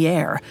change in the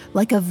air,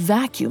 like a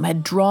vacuum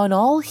had drawn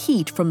all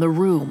heat from the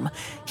room.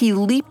 He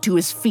leaped to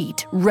his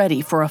feet,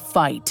 ready for a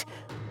fight.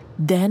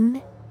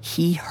 Then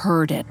he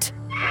heard it.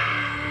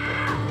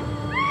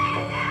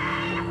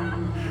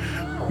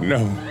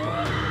 No.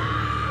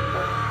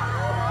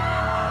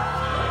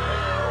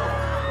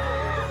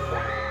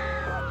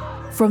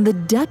 From the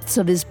depths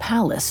of his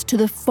palace to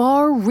the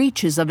far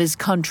reaches of his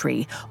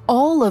country,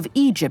 all of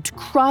Egypt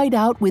cried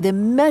out with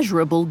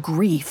immeasurable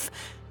grief.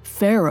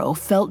 Pharaoh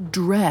felt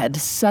dread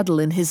settle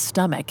in his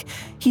stomach.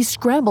 He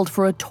scrambled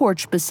for a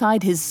torch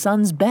beside his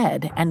son's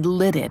bed and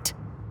lit it.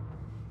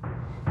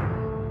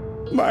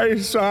 My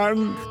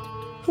son!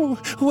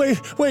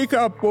 Wake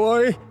up,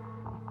 boy!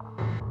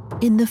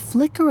 In the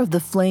flicker of the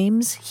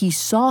flames, he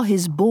saw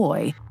his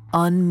boy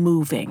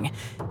unmoving.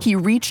 He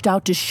reached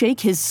out to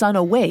shake his son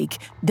awake,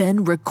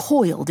 then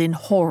recoiled in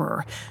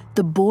horror.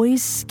 The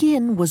boy's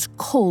skin was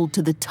cold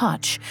to the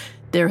touch.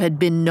 There had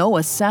been no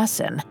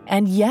assassin,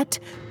 and yet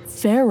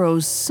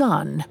Pharaoh's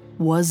son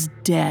was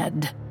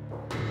dead.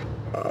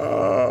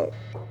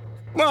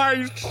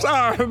 My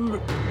son!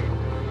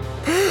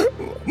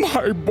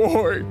 My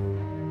boy!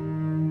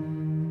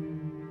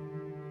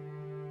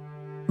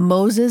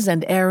 Moses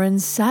and Aaron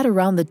sat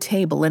around the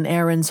table in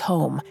Aaron's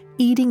home,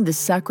 eating the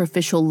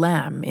sacrificial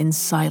lamb in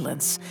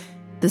silence.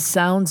 The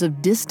sounds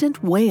of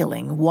distant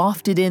wailing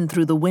wafted in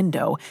through the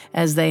window,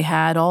 as they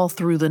had all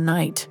through the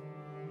night.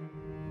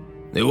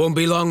 It won't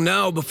be long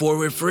now before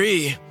we're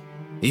free.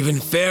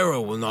 Even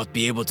Pharaoh will not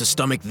be able to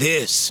stomach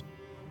this.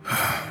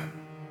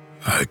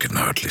 I can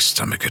hardly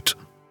stomach it.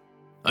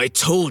 I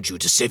told you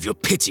to save your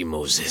pity,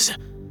 Moses.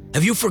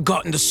 Have you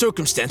forgotten the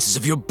circumstances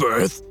of your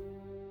birth?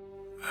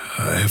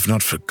 I have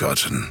not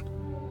forgotten.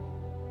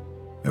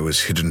 I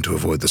was hidden to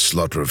avoid the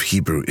slaughter of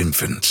Hebrew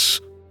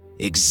infants.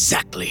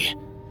 Exactly.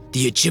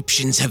 The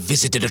Egyptians have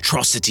visited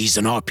atrocities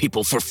on our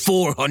people for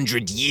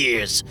 400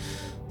 years.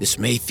 This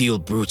may feel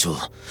brutal,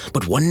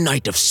 but one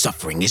night of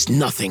suffering is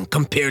nothing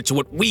compared to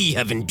what we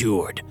have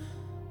endured.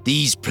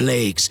 These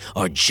plagues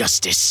are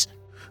justice.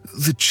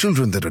 The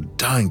children that are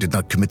dying did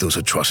not commit those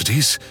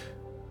atrocities.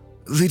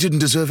 They didn't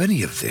deserve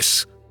any of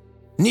this.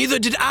 Neither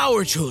did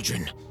our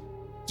children.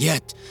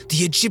 Yet, the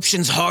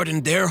Egyptians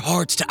hardened their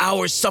hearts to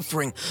our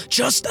suffering,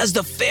 just as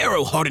the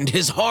Pharaoh hardened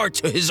his heart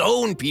to his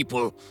own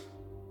people.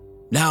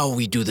 Now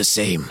we do the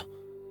same.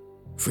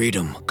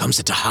 Freedom comes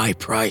at a high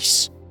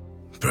price.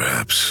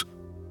 Perhaps.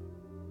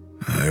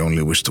 I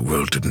only wish the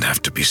world didn't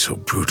have to be so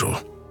brutal.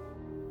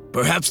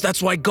 Perhaps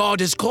that's why God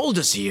has called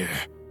us here,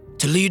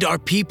 to lead our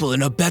people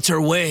in a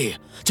better way,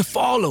 to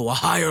follow a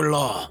higher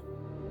law.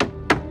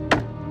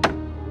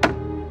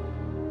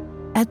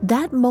 At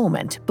that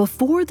moment,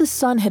 before the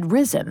sun had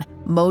risen,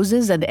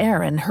 Moses and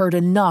Aaron heard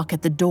a knock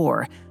at the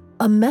door.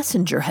 A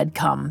messenger had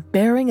come,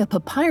 bearing a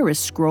papyrus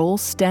scroll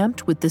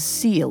stamped with the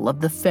seal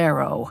of the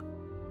Pharaoh.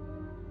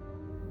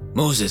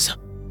 Moses,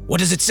 what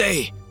does it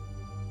say?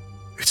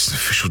 It's an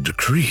official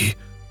decree.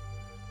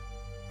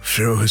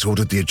 Pharaoh has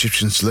ordered the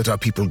Egyptians to let our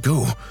people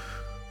go,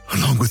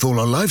 along with all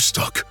our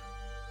livestock.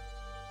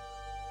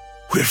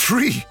 We're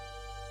free!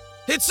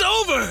 It's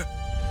over!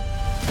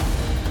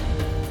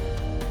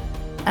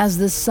 As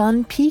the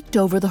sun peeked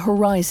over the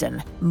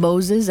horizon,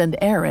 Moses and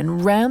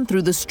Aaron ran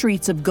through the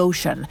streets of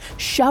Goshen,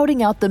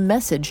 shouting out the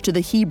message to the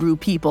Hebrew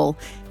people,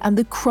 and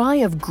the cry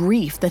of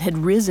grief that had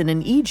risen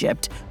in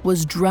Egypt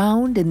was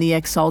drowned in the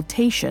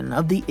exaltation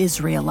of the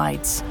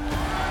Israelites.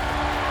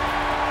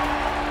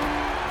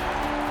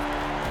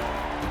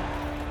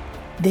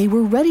 They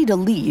were ready to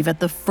leave at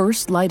the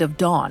first light of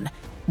dawn.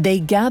 They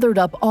gathered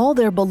up all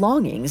their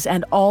belongings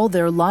and all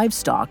their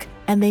livestock,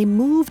 and they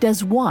moved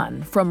as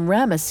one from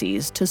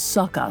Ramesses to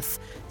Succoth.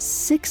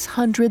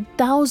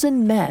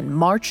 600,000 men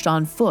marched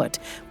on foot,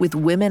 with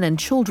women and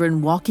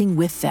children walking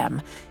with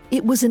them.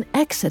 It was an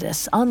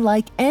exodus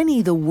unlike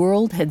any the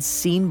world had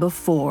seen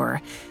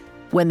before.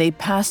 When they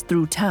passed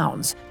through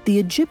towns, the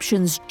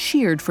Egyptians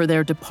cheered for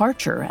their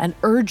departure and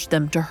urged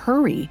them to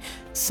hurry.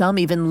 Some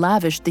even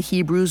lavished the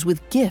Hebrews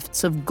with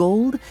gifts of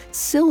gold,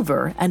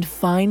 silver, and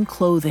fine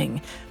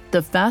clothing.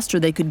 The faster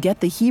they could get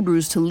the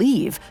Hebrews to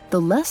leave,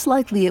 the less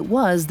likely it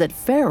was that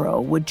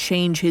Pharaoh would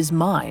change his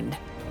mind.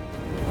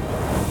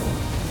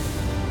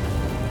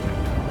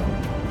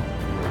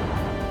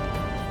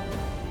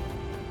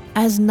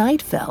 As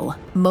night fell,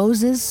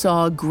 Moses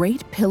saw a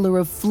great pillar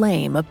of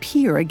flame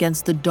appear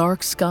against the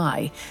dark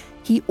sky.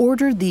 He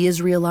ordered the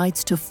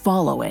Israelites to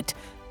follow it.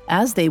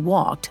 As they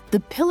walked, the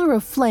pillar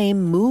of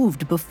flame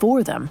moved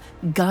before them,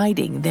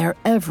 guiding their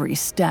every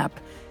step.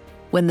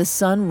 When the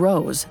sun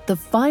rose, the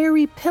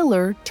fiery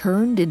pillar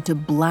turned into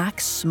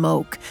black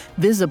smoke,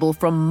 visible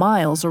from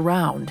miles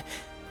around.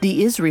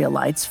 The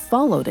Israelites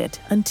followed it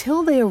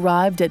until they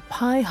arrived at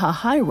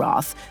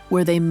Pi-hahiroth,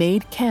 where they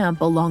made camp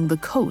along the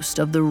coast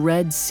of the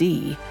Red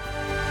Sea.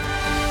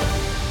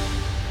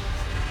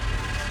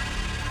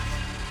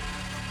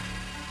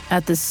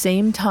 At the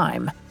same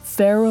time,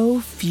 Pharaoh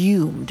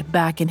fumed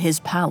back in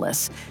his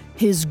palace.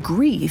 His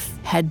grief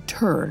had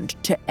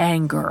turned to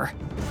anger.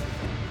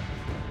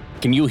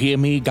 Can you hear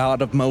me,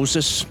 God of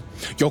Moses?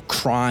 Your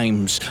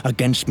crimes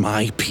against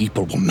my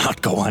people will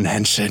not go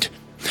unanswered.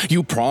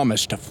 You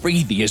promised to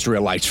free the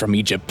Israelites from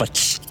Egypt, but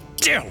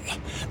still,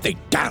 they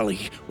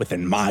dally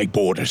within my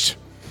borders.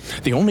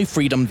 The only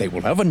freedom they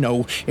will ever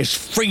know is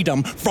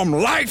freedom from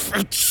life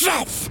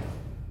itself.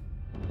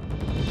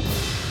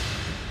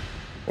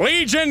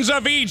 Legions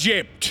of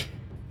Egypt,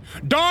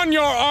 don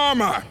your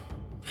armor.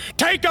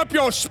 Take up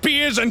your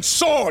spears and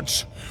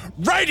swords.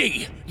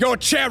 Ready your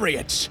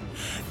chariots.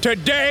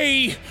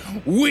 Today,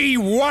 we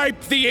wipe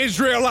the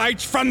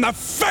Israelites from the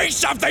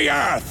face of the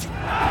earth.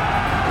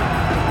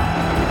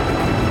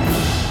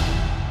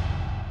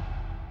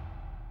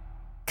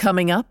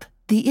 Coming up,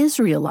 the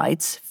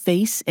Israelites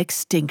face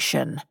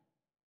extinction.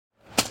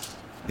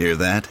 Hear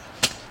that?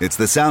 It's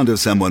the sound of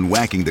someone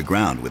whacking the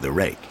ground with a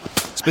rake.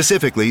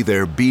 Specifically,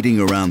 they're beating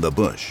around the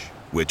bush,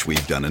 which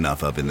we've done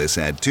enough of in this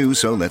ad too,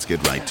 so let's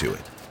get right to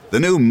it.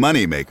 The new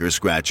Moneymaker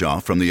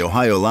scratch-off from the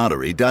Ohio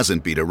Lottery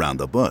doesn't beat around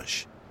the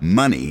bush.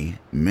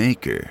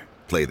 Moneymaker.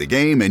 Play the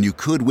game and you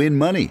could win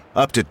money,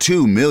 up to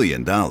 $2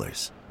 million.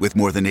 With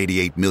more than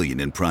 $88 million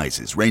in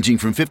prizes, ranging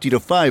from $50 to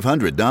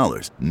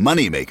 $500,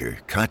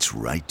 Moneymaker cuts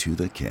right to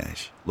the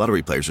cash.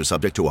 Lottery players are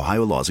subject to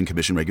Ohio laws and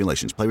commission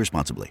regulations. Play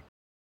responsibly.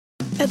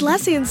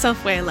 Atlassian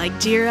software like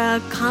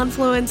Jira,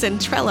 Confluence, and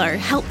Trello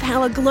help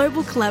power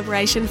global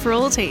collaboration for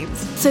all teams,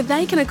 so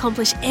they can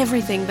accomplish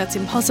everything that's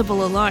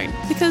impossible alone.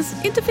 Because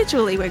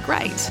individually we're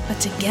great, but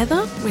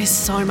together we're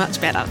so much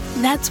better.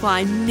 That's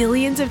why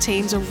millions of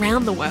teams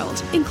around the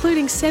world,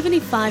 including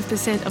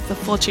 75% of the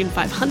Fortune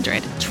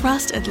 500,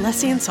 trust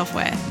Atlassian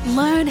software.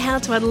 Learn how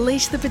to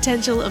unleash the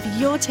potential of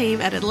your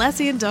team at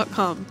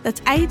Atlassian.com.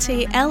 That's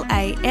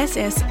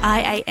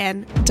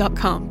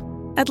Atlassian.com.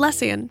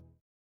 Atlassian.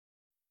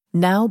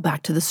 Now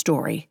back to the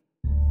story.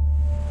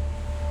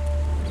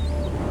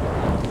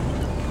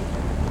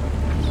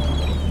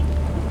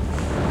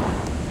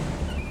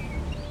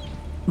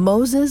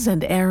 Moses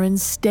and Aaron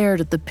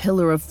stared at the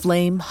pillar of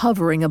flame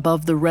hovering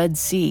above the Red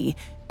Sea.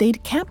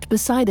 They'd camped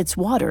beside its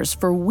waters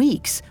for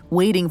weeks,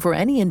 waiting for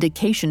any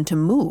indication to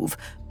move,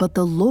 but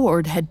the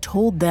Lord had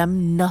told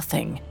them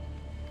nothing.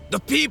 The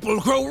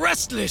people grow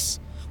restless.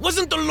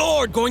 Wasn't the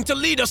Lord going to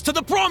lead us to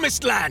the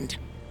promised land?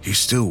 He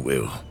still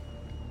will.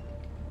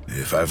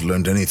 If I've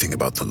learned anything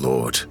about the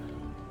Lord,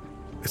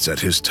 it's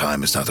that his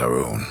time is not our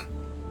own.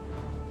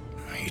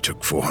 He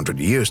took 400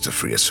 years to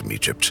free us from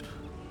Egypt,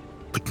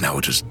 but now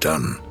it is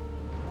done.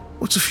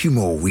 What's a few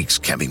more weeks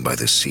camping by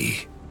the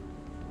sea?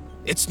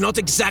 It's not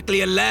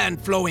exactly a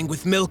land flowing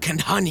with milk and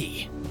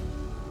honey.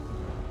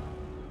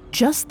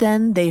 Just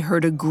then, they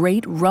heard a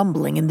great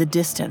rumbling in the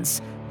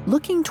distance.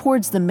 Looking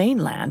towards the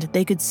mainland,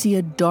 they could see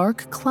a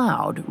dark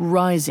cloud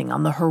rising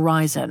on the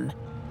horizon.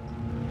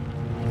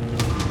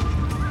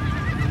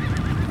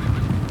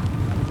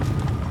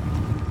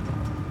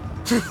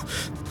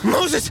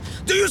 Moses,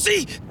 do you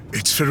see?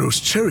 It's Pharaoh's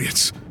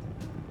chariots,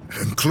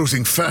 and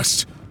closing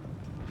fast.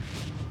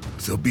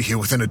 They'll be here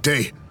within a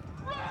day.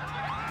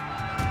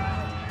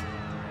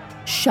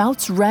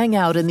 Shouts rang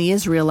out in the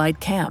Israelite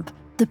camp.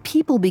 The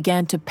people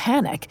began to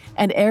panic,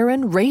 and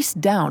Aaron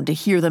raced down to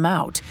hear them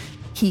out.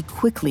 He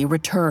quickly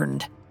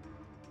returned.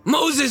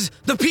 Moses,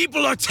 the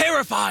people are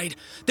terrified.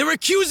 They're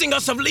accusing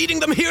us of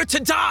leading them here to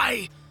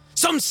die.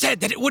 Some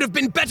said that it would have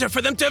been better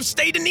for them to have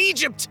stayed in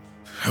Egypt.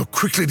 How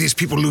quickly these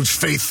people lose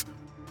faith.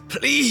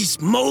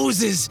 Please,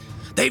 Moses.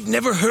 They've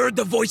never heard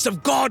the voice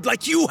of God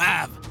like you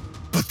have.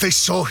 But they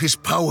saw his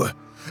power,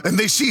 and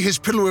they see his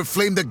pillar of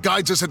flame that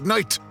guides us at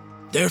night.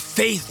 Their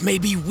faith may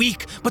be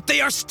weak, but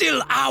they are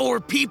still our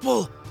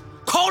people.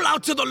 Call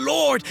out to the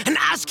Lord and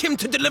ask him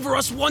to deliver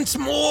us once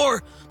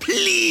more.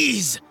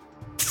 Please.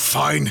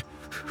 Fine.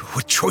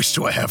 What choice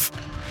do I have?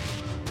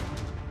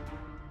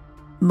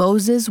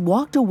 Moses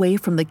walked away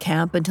from the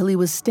camp until he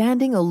was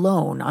standing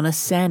alone on a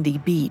sandy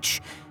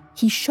beach.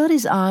 He shut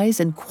his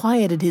eyes and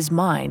quieted his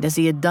mind as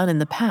he had done in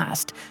the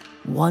past.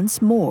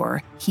 Once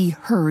more, he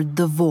heard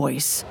the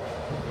voice.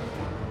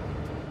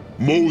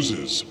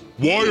 Moses,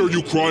 why are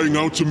you crying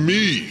out to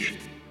me?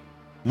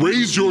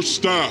 Raise your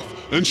staff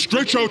and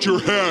stretch out your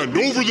hand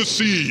over the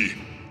sea.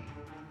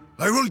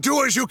 I will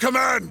do as you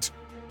command.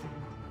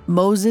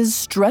 Moses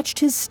stretched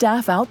his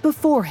staff out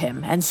before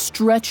him and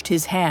stretched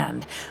his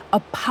hand. A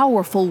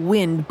powerful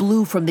wind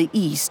blew from the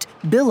east,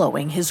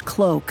 billowing his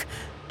cloak.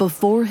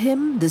 Before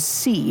him, the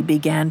sea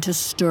began to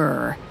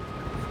stir.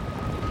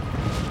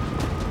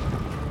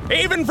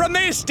 Even from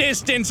this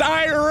distance,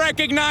 I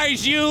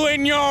recognize you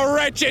and your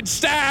wretched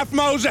staff,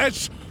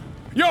 Moses.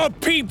 Your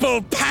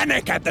people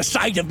panic at the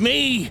sight of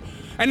me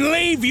and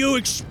leave you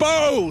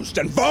exposed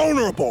and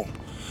vulnerable.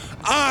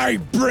 I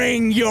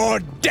bring your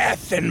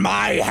death in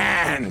my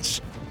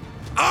hands.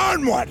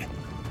 Onward!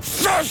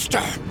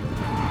 Faster!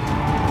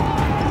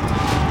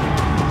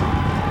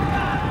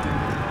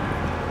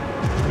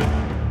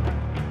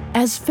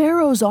 As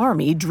Pharaoh's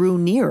army drew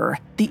nearer,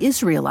 the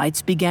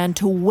Israelites began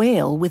to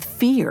wail with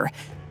fear.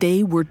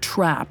 They were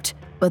trapped,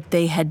 but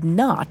they had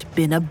not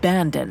been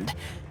abandoned.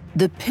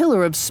 The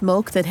pillar of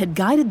smoke that had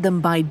guided them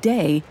by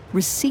day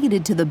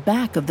receded to the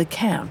back of the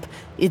camp.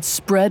 It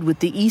spread with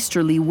the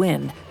easterly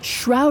wind,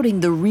 shrouding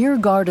the rear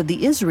guard of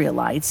the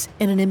Israelites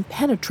in an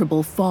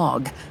impenetrable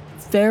fog.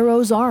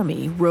 Pharaoh's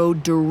army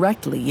rode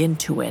directly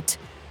into it.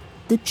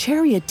 The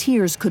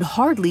charioteers could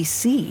hardly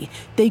see.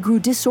 They grew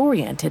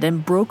disoriented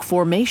and broke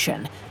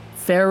formation.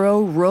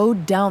 Pharaoh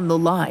rode down the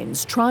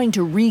lines, trying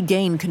to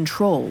regain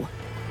control.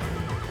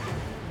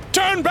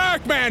 Turn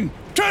back, men!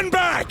 Turn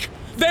back!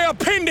 They are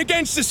pinned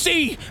against the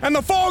sea, and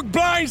the fog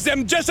blinds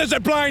them just as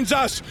it blinds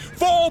us.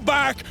 Fall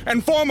back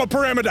and form a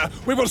perimeter.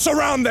 We will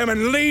surround them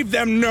and leave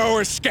them no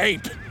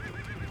escape.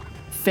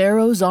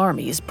 Pharaoh's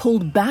armies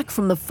pulled back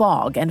from the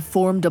fog and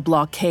formed a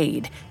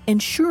blockade,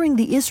 ensuring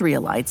the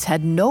Israelites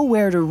had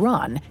nowhere to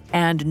run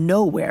and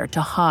nowhere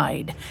to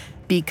hide.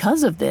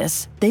 Because of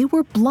this, they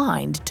were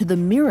blind to the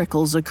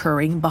miracles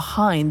occurring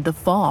behind the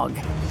fog.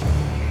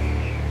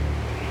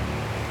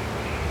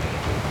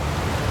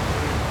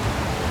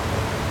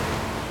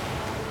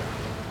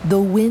 The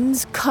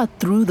winds cut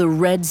through the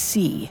Red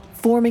Sea,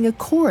 forming a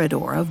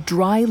corridor of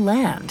dry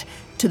land.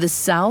 To the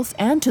south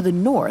and to the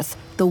north,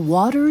 the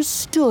waters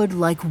stood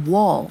like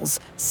walls,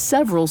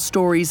 several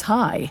stories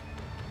high.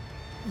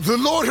 The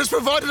Lord has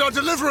provided our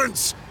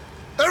deliverance!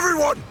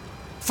 Everyone,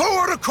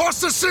 forward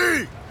across the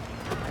sea!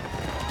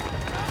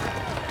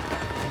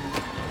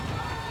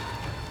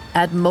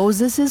 At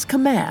Moses'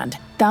 command,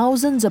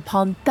 thousands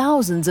upon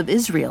thousands of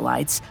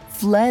Israelites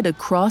fled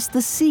across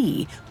the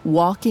sea,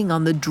 walking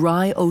on the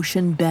dry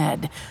ocean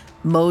bed.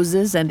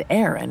 Moses and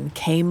Aaron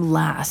came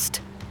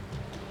last.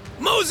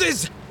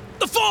 Moses!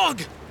 The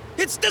fog!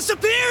 It's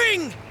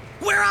disappearing!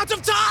 We're out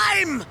of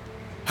time!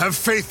 Have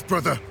faith,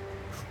 brother.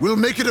 We'll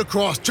make it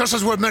across just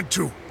as we're meant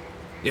to.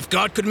 If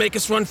God could make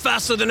us run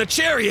faster than a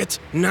chariot,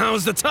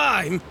 now's the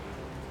time.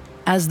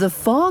 As the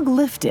fog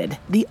lifted,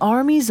 the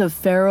armies of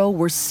Pharaoh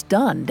were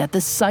stunned at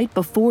the sight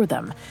before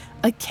them.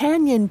 A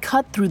canyon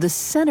cut through the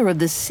center of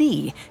the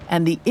sea,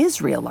 and the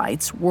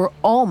Israelites were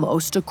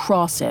almost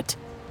across it.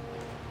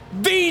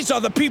 These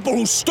are the people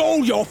who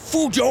stole your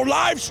food, your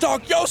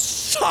livestock, your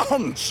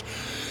sons!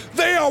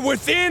 They are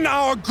within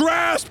our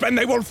grasp, and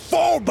they will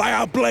fall by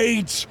our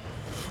blades!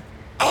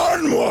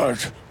 Onward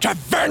to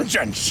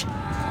vengeance!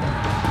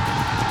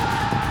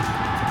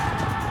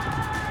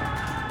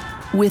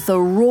 With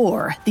a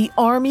roar, the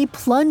army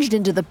plunged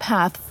into the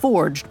path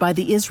forged by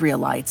the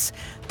Israelites.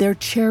 Their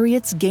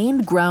chariots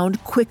gained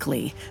ground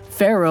quickly.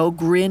 Pharaoh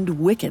grinned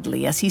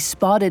wickedly as he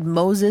spotted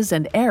Moses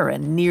and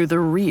Aaron near the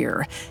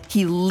rear.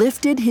 He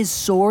lifted his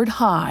sword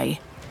high.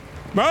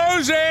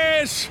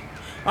 Moses!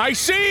 I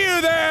see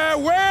you there,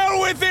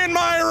 well within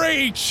my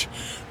reach!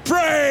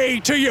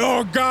 Pray to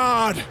your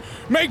God!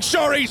 Make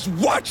sure he's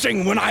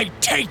watching when I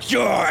take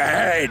your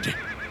head!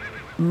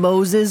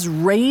 Moses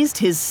raised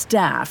his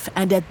staff,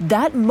 and at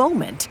that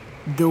moment,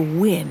 the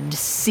wind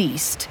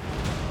ceased.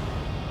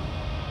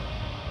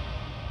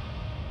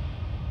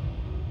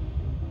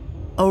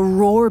 A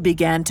roar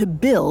began to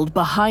build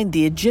behind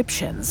the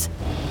Egyptians.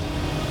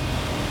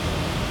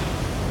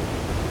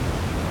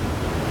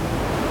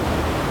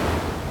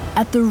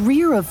 At the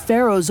rear of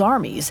Pharaoh's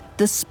armies,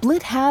 the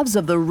split halves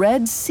of the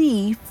Red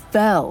Sea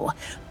fell.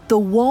 The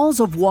walls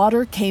of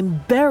water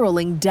came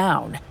barreling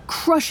down,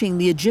 crushing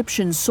the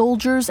Egyptian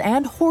soldiers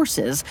and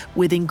horses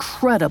with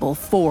incredible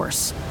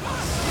force.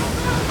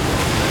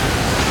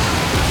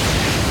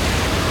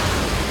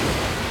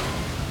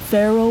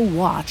 Pharaoh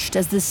watched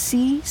as the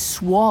sea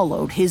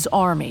swallowed his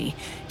army.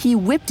 He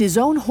whipped his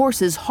own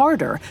horses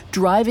harder,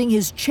 driving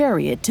his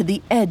chariot to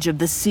the edge of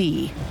the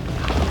sea.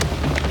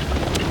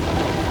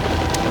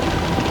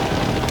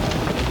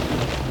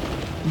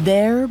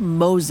 There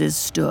Moses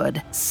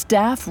stood,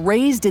 staff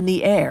raised in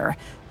the air.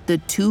 The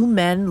two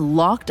men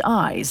locked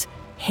eyes,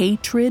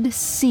 hatred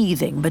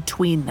seething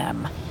between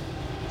them.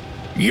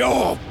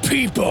 Your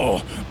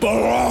people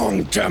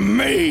belong to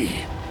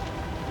me!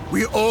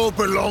 We all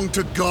belong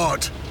to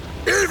God,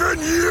 even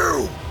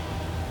you!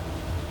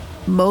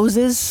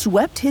 Moses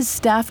swept his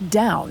staff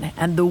down,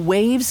 and the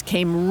waves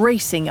came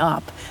racing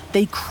up.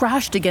 They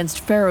crashed against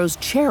Pharaoh's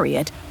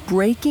chariot,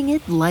 breaking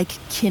it like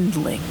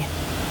kindling.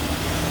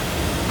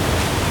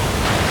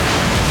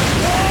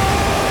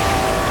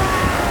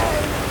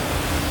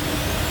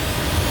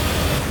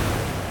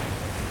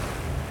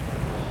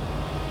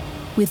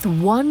 With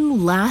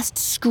one last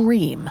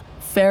scream,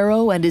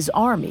 Pharaoh and his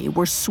army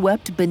were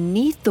swept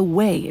beneath the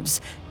waves,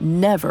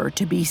 never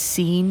to be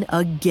seen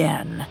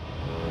again.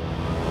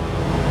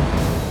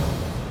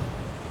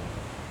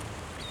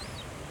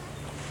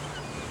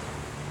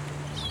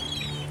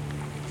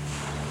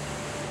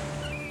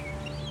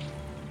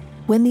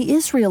 When the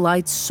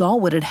Israelites saw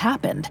what had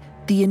happened,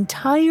 the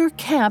entire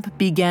camp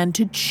began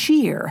to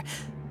cheer.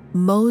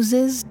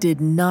 Moses did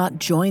not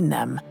join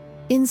them.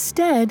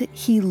 Instead,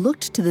 he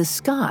looked to the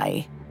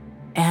sky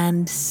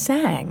and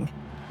sang.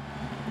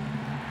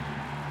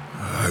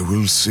 I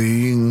will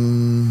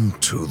sing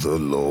to the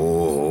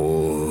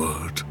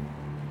Lord,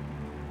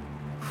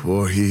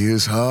 for he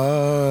is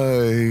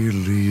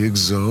highly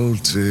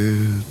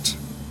exalted.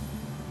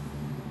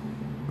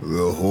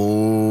 The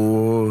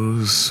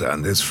horse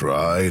and its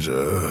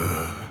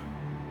rider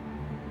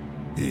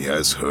he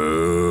has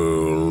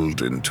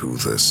hurled into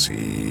the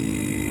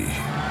sea.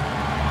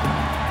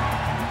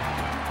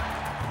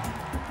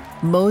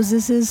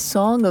 Moses'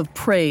 song of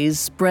praise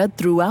spread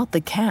throughout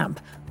the camp.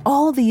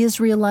 All the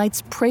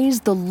Israelites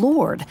praised the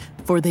Lord,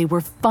 for they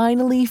were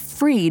finally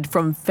freed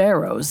from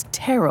Pharaoh's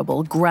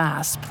terrible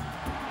grasp.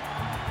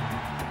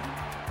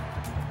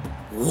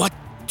 What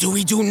do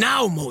we do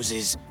now,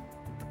 Moses?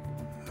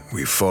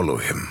 We follow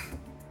him.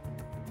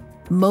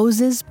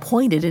 Moses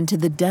pointed into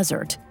the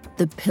desert.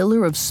 The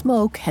pillar of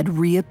smoke had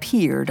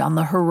reappeared on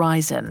the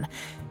horizon.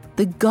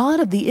 The God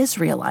of the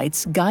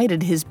Israelites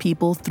guided his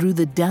people through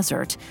the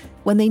desert.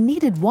 When they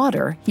needed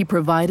water, he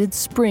provided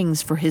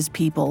springs for his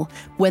people.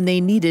 When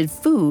they needed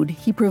food,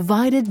 he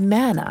provided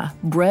manna,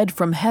 bread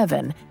from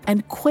heaven,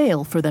 and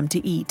quail for them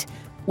to eat.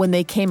 When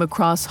they came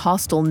across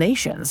hostile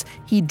nations,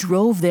 he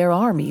drove their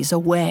armies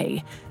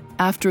away.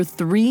 After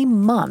 3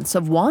 months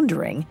of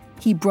wandering,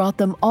 he brought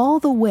them all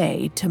the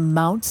way to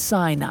Mount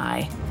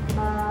Sinai.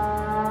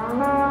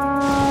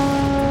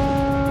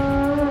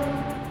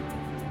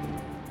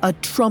 A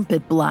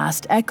trumpet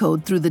blast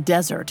echoed through the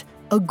desert.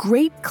 A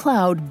great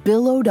cloud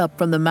billowed up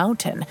from the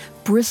mountain,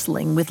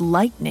 bristling with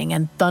lightning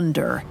and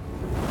thunder.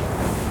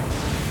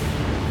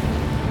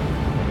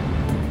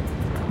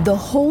 The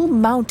whole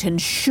mountain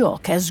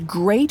shook as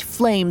great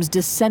flames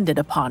descended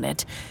upon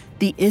it.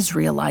 The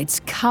Israelites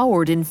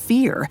cowered in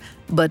fear,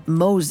 but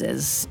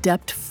Moses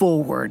stepped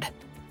forward.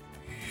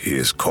 He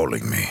is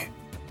calling me.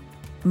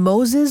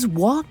 Moses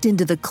walked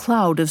into the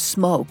cloud of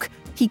smoke.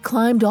 He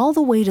climbed all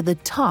the way to the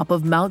top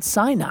of Mount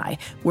Sinai,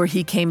 where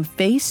he came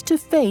face to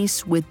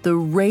face with the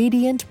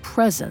radiant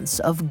presence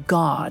of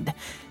God.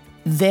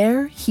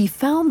 There, he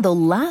found the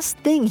last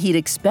thing he'd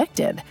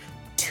expected: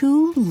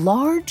 2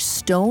 large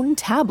stone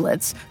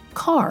tablets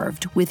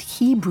carved with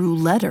Hebrew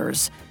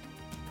letters.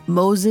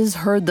 Moses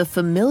heard the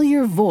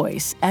familiar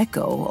voice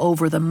echo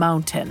over the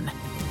mountain.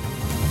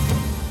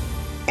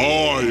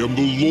 I am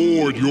the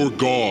Lord your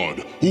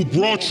God, who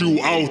brought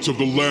you out of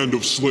the land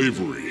of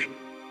slavery.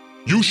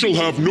 You shall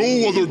have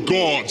no other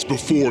gods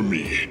before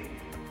me.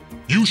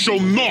 You shall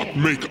not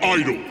make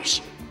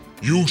idols.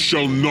 You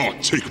shall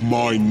not take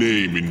my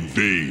name in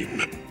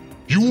vain.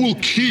 You will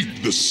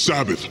keep the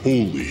Sabbath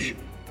holy.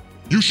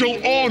 You shall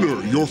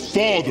honor your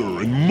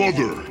father and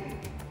mother.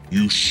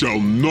 You shall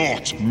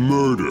not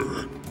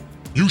murder.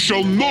 You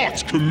shall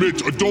not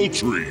commit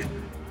adultery.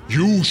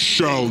 You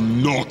shall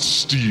not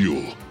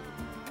steal.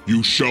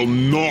 You shall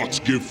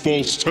not give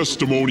false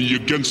testimony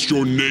against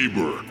your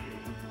neighbor.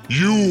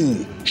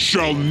 You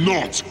shall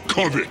not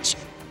covet.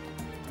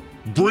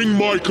 Bring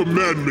my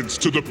commandments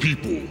to the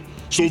people,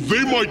 so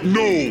they might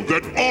know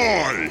that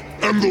I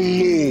am the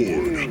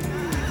Lord.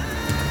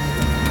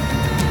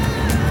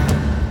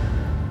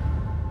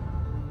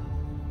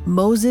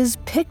 Moses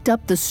picked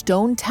up the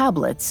stone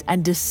tablets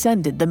and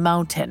descended the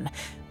mountain.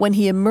 When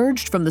he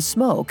emerged from the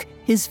smoke,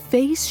 his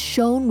face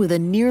shone with a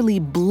nearly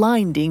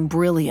blinding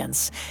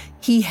brilliance.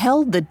 He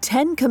held the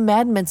 10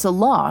 Commandments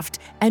aloft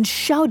and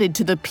shouted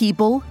to the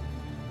people,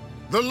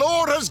 The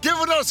Lord has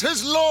given us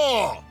his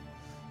law.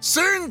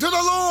 Sing to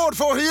the Lord,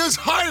 for he is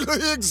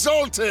highly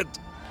exalted.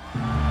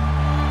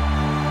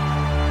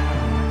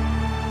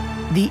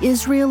 The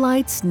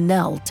Israelites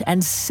knelt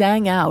and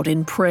sang out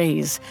in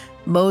praise.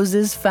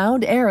 Moses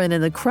found Aaron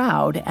in the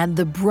crowd, and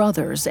the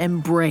brothers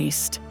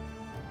embraced.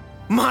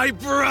 My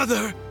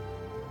brother,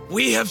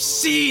 we have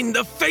seen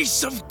the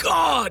face of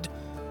God.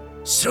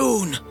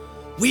 Soon,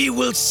 we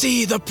will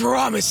see the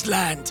promised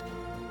land.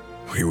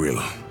 We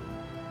will.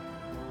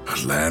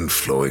 A land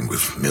flowing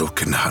with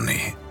milk and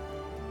honey,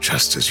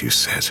 just as you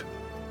said.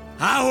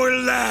 Our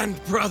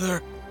land,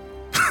 brother.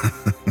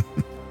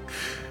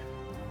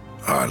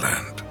 Our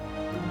land.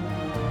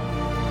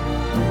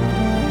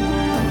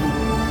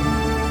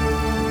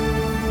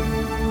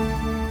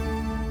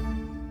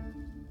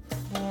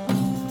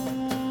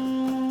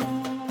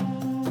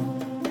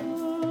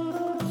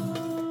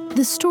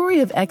 The story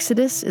of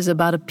Exodus is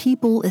about a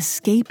people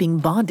escaping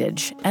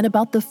bondage and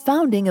about the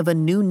founding of a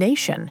new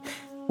nation.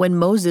 When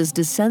Moses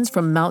descends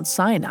from Mount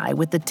Sinai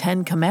with the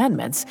 10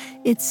 Commandments,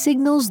 it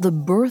signals the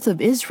birth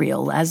of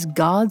Israel as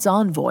God's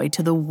envoy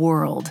to the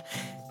world.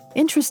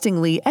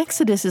 Interestingly,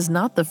 Exodus is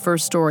not the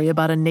first story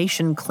about a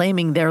nation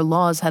claiming their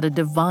laws had a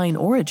divine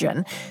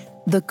origin.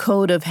 The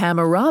Code of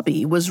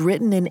Hammurabi was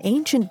written in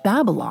ancient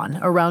Babylon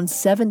around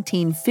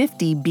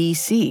 1750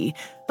 BC,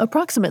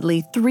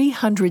 approximately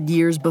 300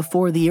 years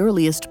before the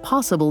earliest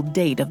possible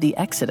date of the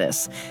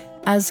Exodus.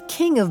 As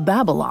king of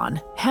Babylon,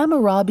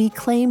 Hammurabi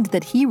claimed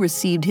that he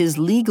received his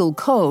legal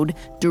code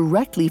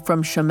directly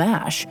from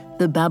Shamash,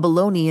 the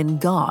Babylonian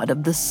god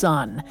of the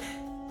sun.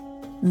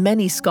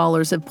 Many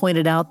scholars have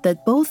pointed out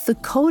that both the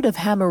Code of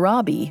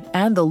Hammurabi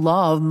and the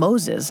Law of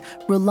Moses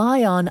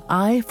rely on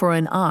eye for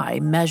an eye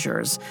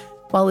measures.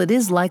 While it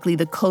is likely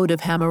the Code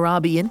of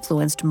Hammurabi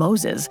influenced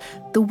Moses,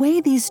 the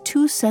way these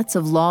two sets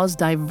of laws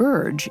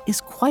diverge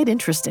is quite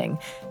interesting.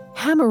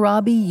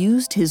 Hammurabi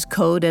used his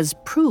code as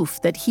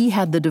proof that he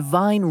had the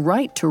divine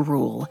right to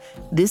rule.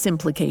 This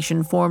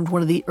implication formed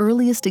one of the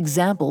earliest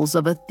examples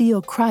of a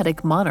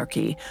theocratic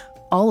monarchy.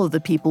 All of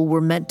the people were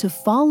meant to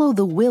follow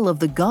the will of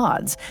the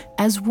gods,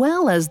 as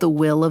well as the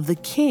will of the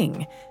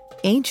king.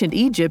 Ancient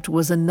Egypt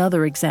was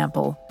another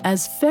example,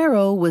 as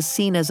Pharaoh was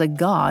seen as a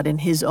god in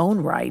his own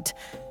right.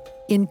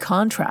 In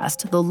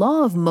contrast, the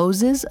Law of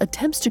Moses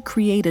attempts to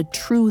create a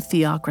true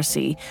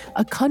theocracy,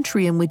 a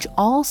country in which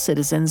all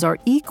citizens are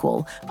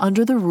equal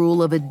under the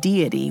rule of a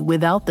deity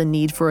without the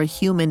need for a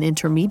human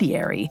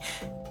intermediary.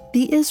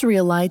 The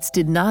Israelites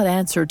did not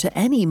answer to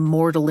any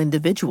mortal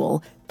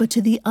individual, but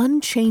to the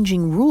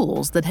unchanging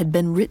rules that had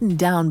been written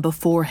down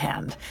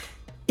beforehand.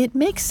 It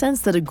makes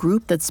sense that a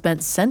group that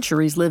spent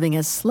centuries living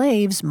as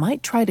slaves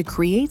might try to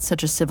create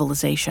such a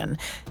civilization.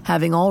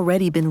 Having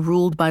already been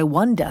ruled by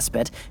one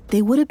despot,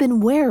 they would have been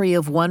wary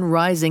of one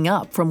rising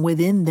up from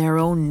within their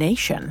own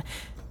nation.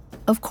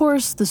 Of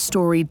course, the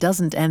story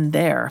doesn't end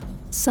there.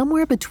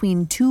 Somewhere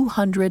between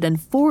 200 and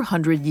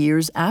 400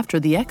 years after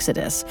the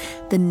Exodus,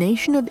 the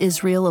nation of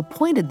Israel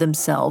appointed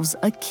themselves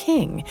a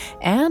king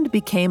and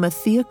became a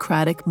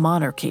theocratic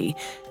monarchy.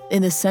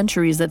 In the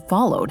centuries that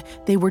followed,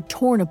 they were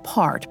torn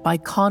apart by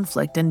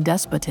conflict and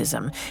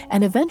despotism,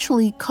 and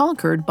eventually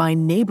conquered by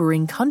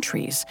neighboring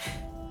countries.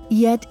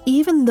 Yet,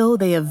 even though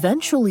they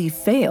eventually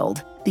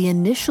failed, the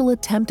initial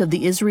attempt of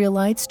the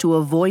Israelites to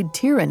avoid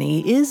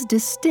tyranny is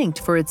distinct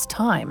for its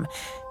time.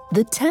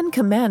 The 10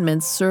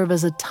 Commandments serve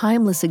as a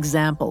timeless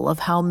example of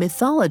how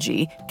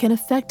mythology can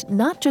affect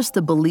not just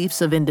the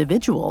beliefs of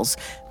individuals,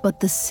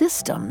 but the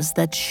systems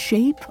that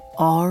shape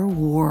our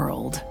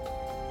world.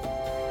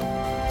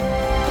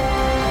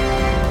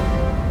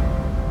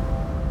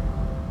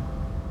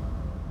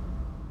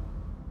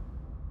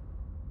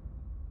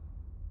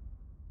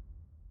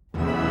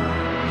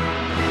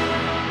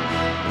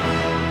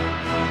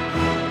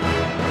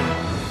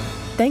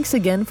 Thanks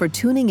again for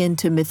tuning in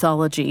to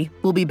Mythology.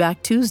 We'll be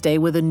back Tuesday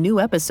with a new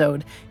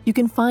episode. You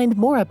can find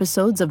more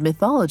episodes of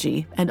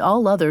Mythology and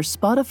all other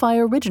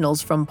Spotify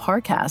originals from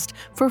Parcast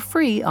for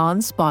free on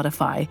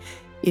Spotify.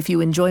 If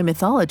you enjoy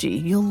Mythology,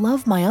 you'll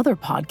love my other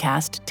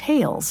podcast,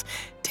 Tales.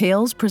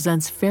 Tales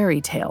presents fairy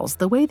tales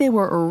the way they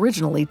were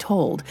originally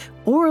told,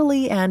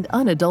 orally and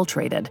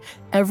unadulterated.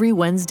 Every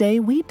Wednesday,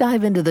 we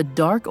dive into the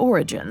dark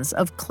origins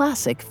of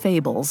classic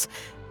fables.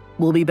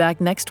 We'll be back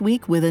next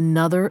week with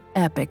another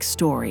epic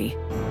story.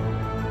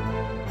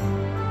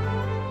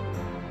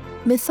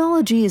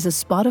 Mythology is a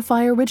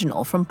Spotify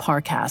original from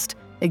Parcast.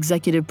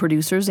 Executive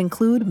producers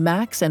include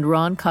Max and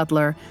Ron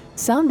Cutler.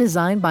 Sound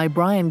design by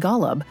Brian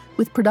Golub,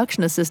 with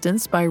production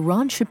assistance by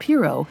Ron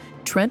Shapiro,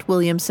 Trent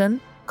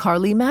Williamson,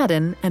 Carly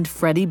Madden, and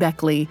Freddie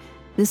Beckley.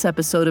 This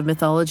episode of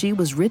Mythology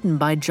was written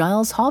by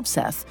Giles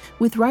Hovseth,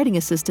 with writing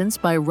assistance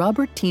by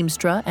Robert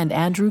Teamstra and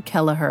Andrew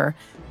Kelleher,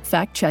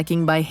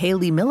 fact-checking by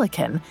Haley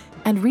Milliken,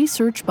 and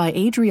research by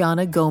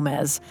Adriana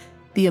Gomez.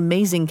 The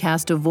amazing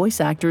cast of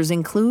voice actors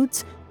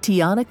includes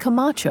Tiana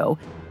Camacho,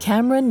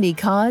 Cameron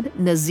Nikad,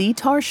 Nazee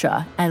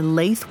Tarsha, and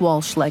Laith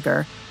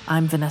Walschläger.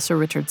 I'm Vanessa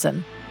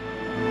Richardson.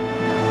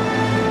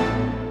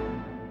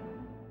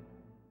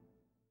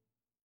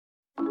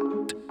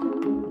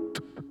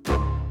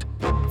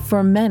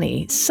 For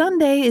many,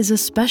 Sunday is a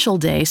special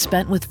day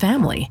spent with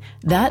family.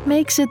 That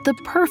makes it the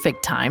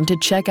perfect time to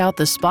check out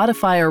the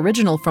Spotify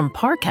original from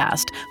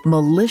Parcast,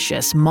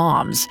 Malicious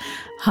Moms.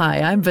 Hi,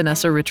 I'm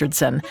Vanessa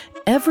Richardson.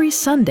 Every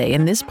Sunday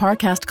in this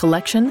Parcast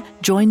collection,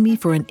 join me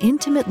for an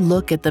intimate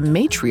look at the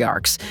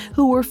matriarchs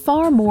who were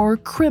far more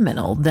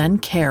criminal than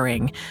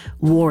caring.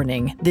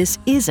 Warning, this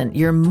isn't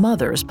your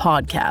mother's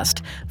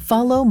podcast.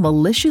 Follow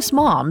Malicious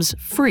Moms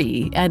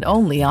free and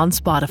only on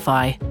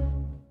Spotify.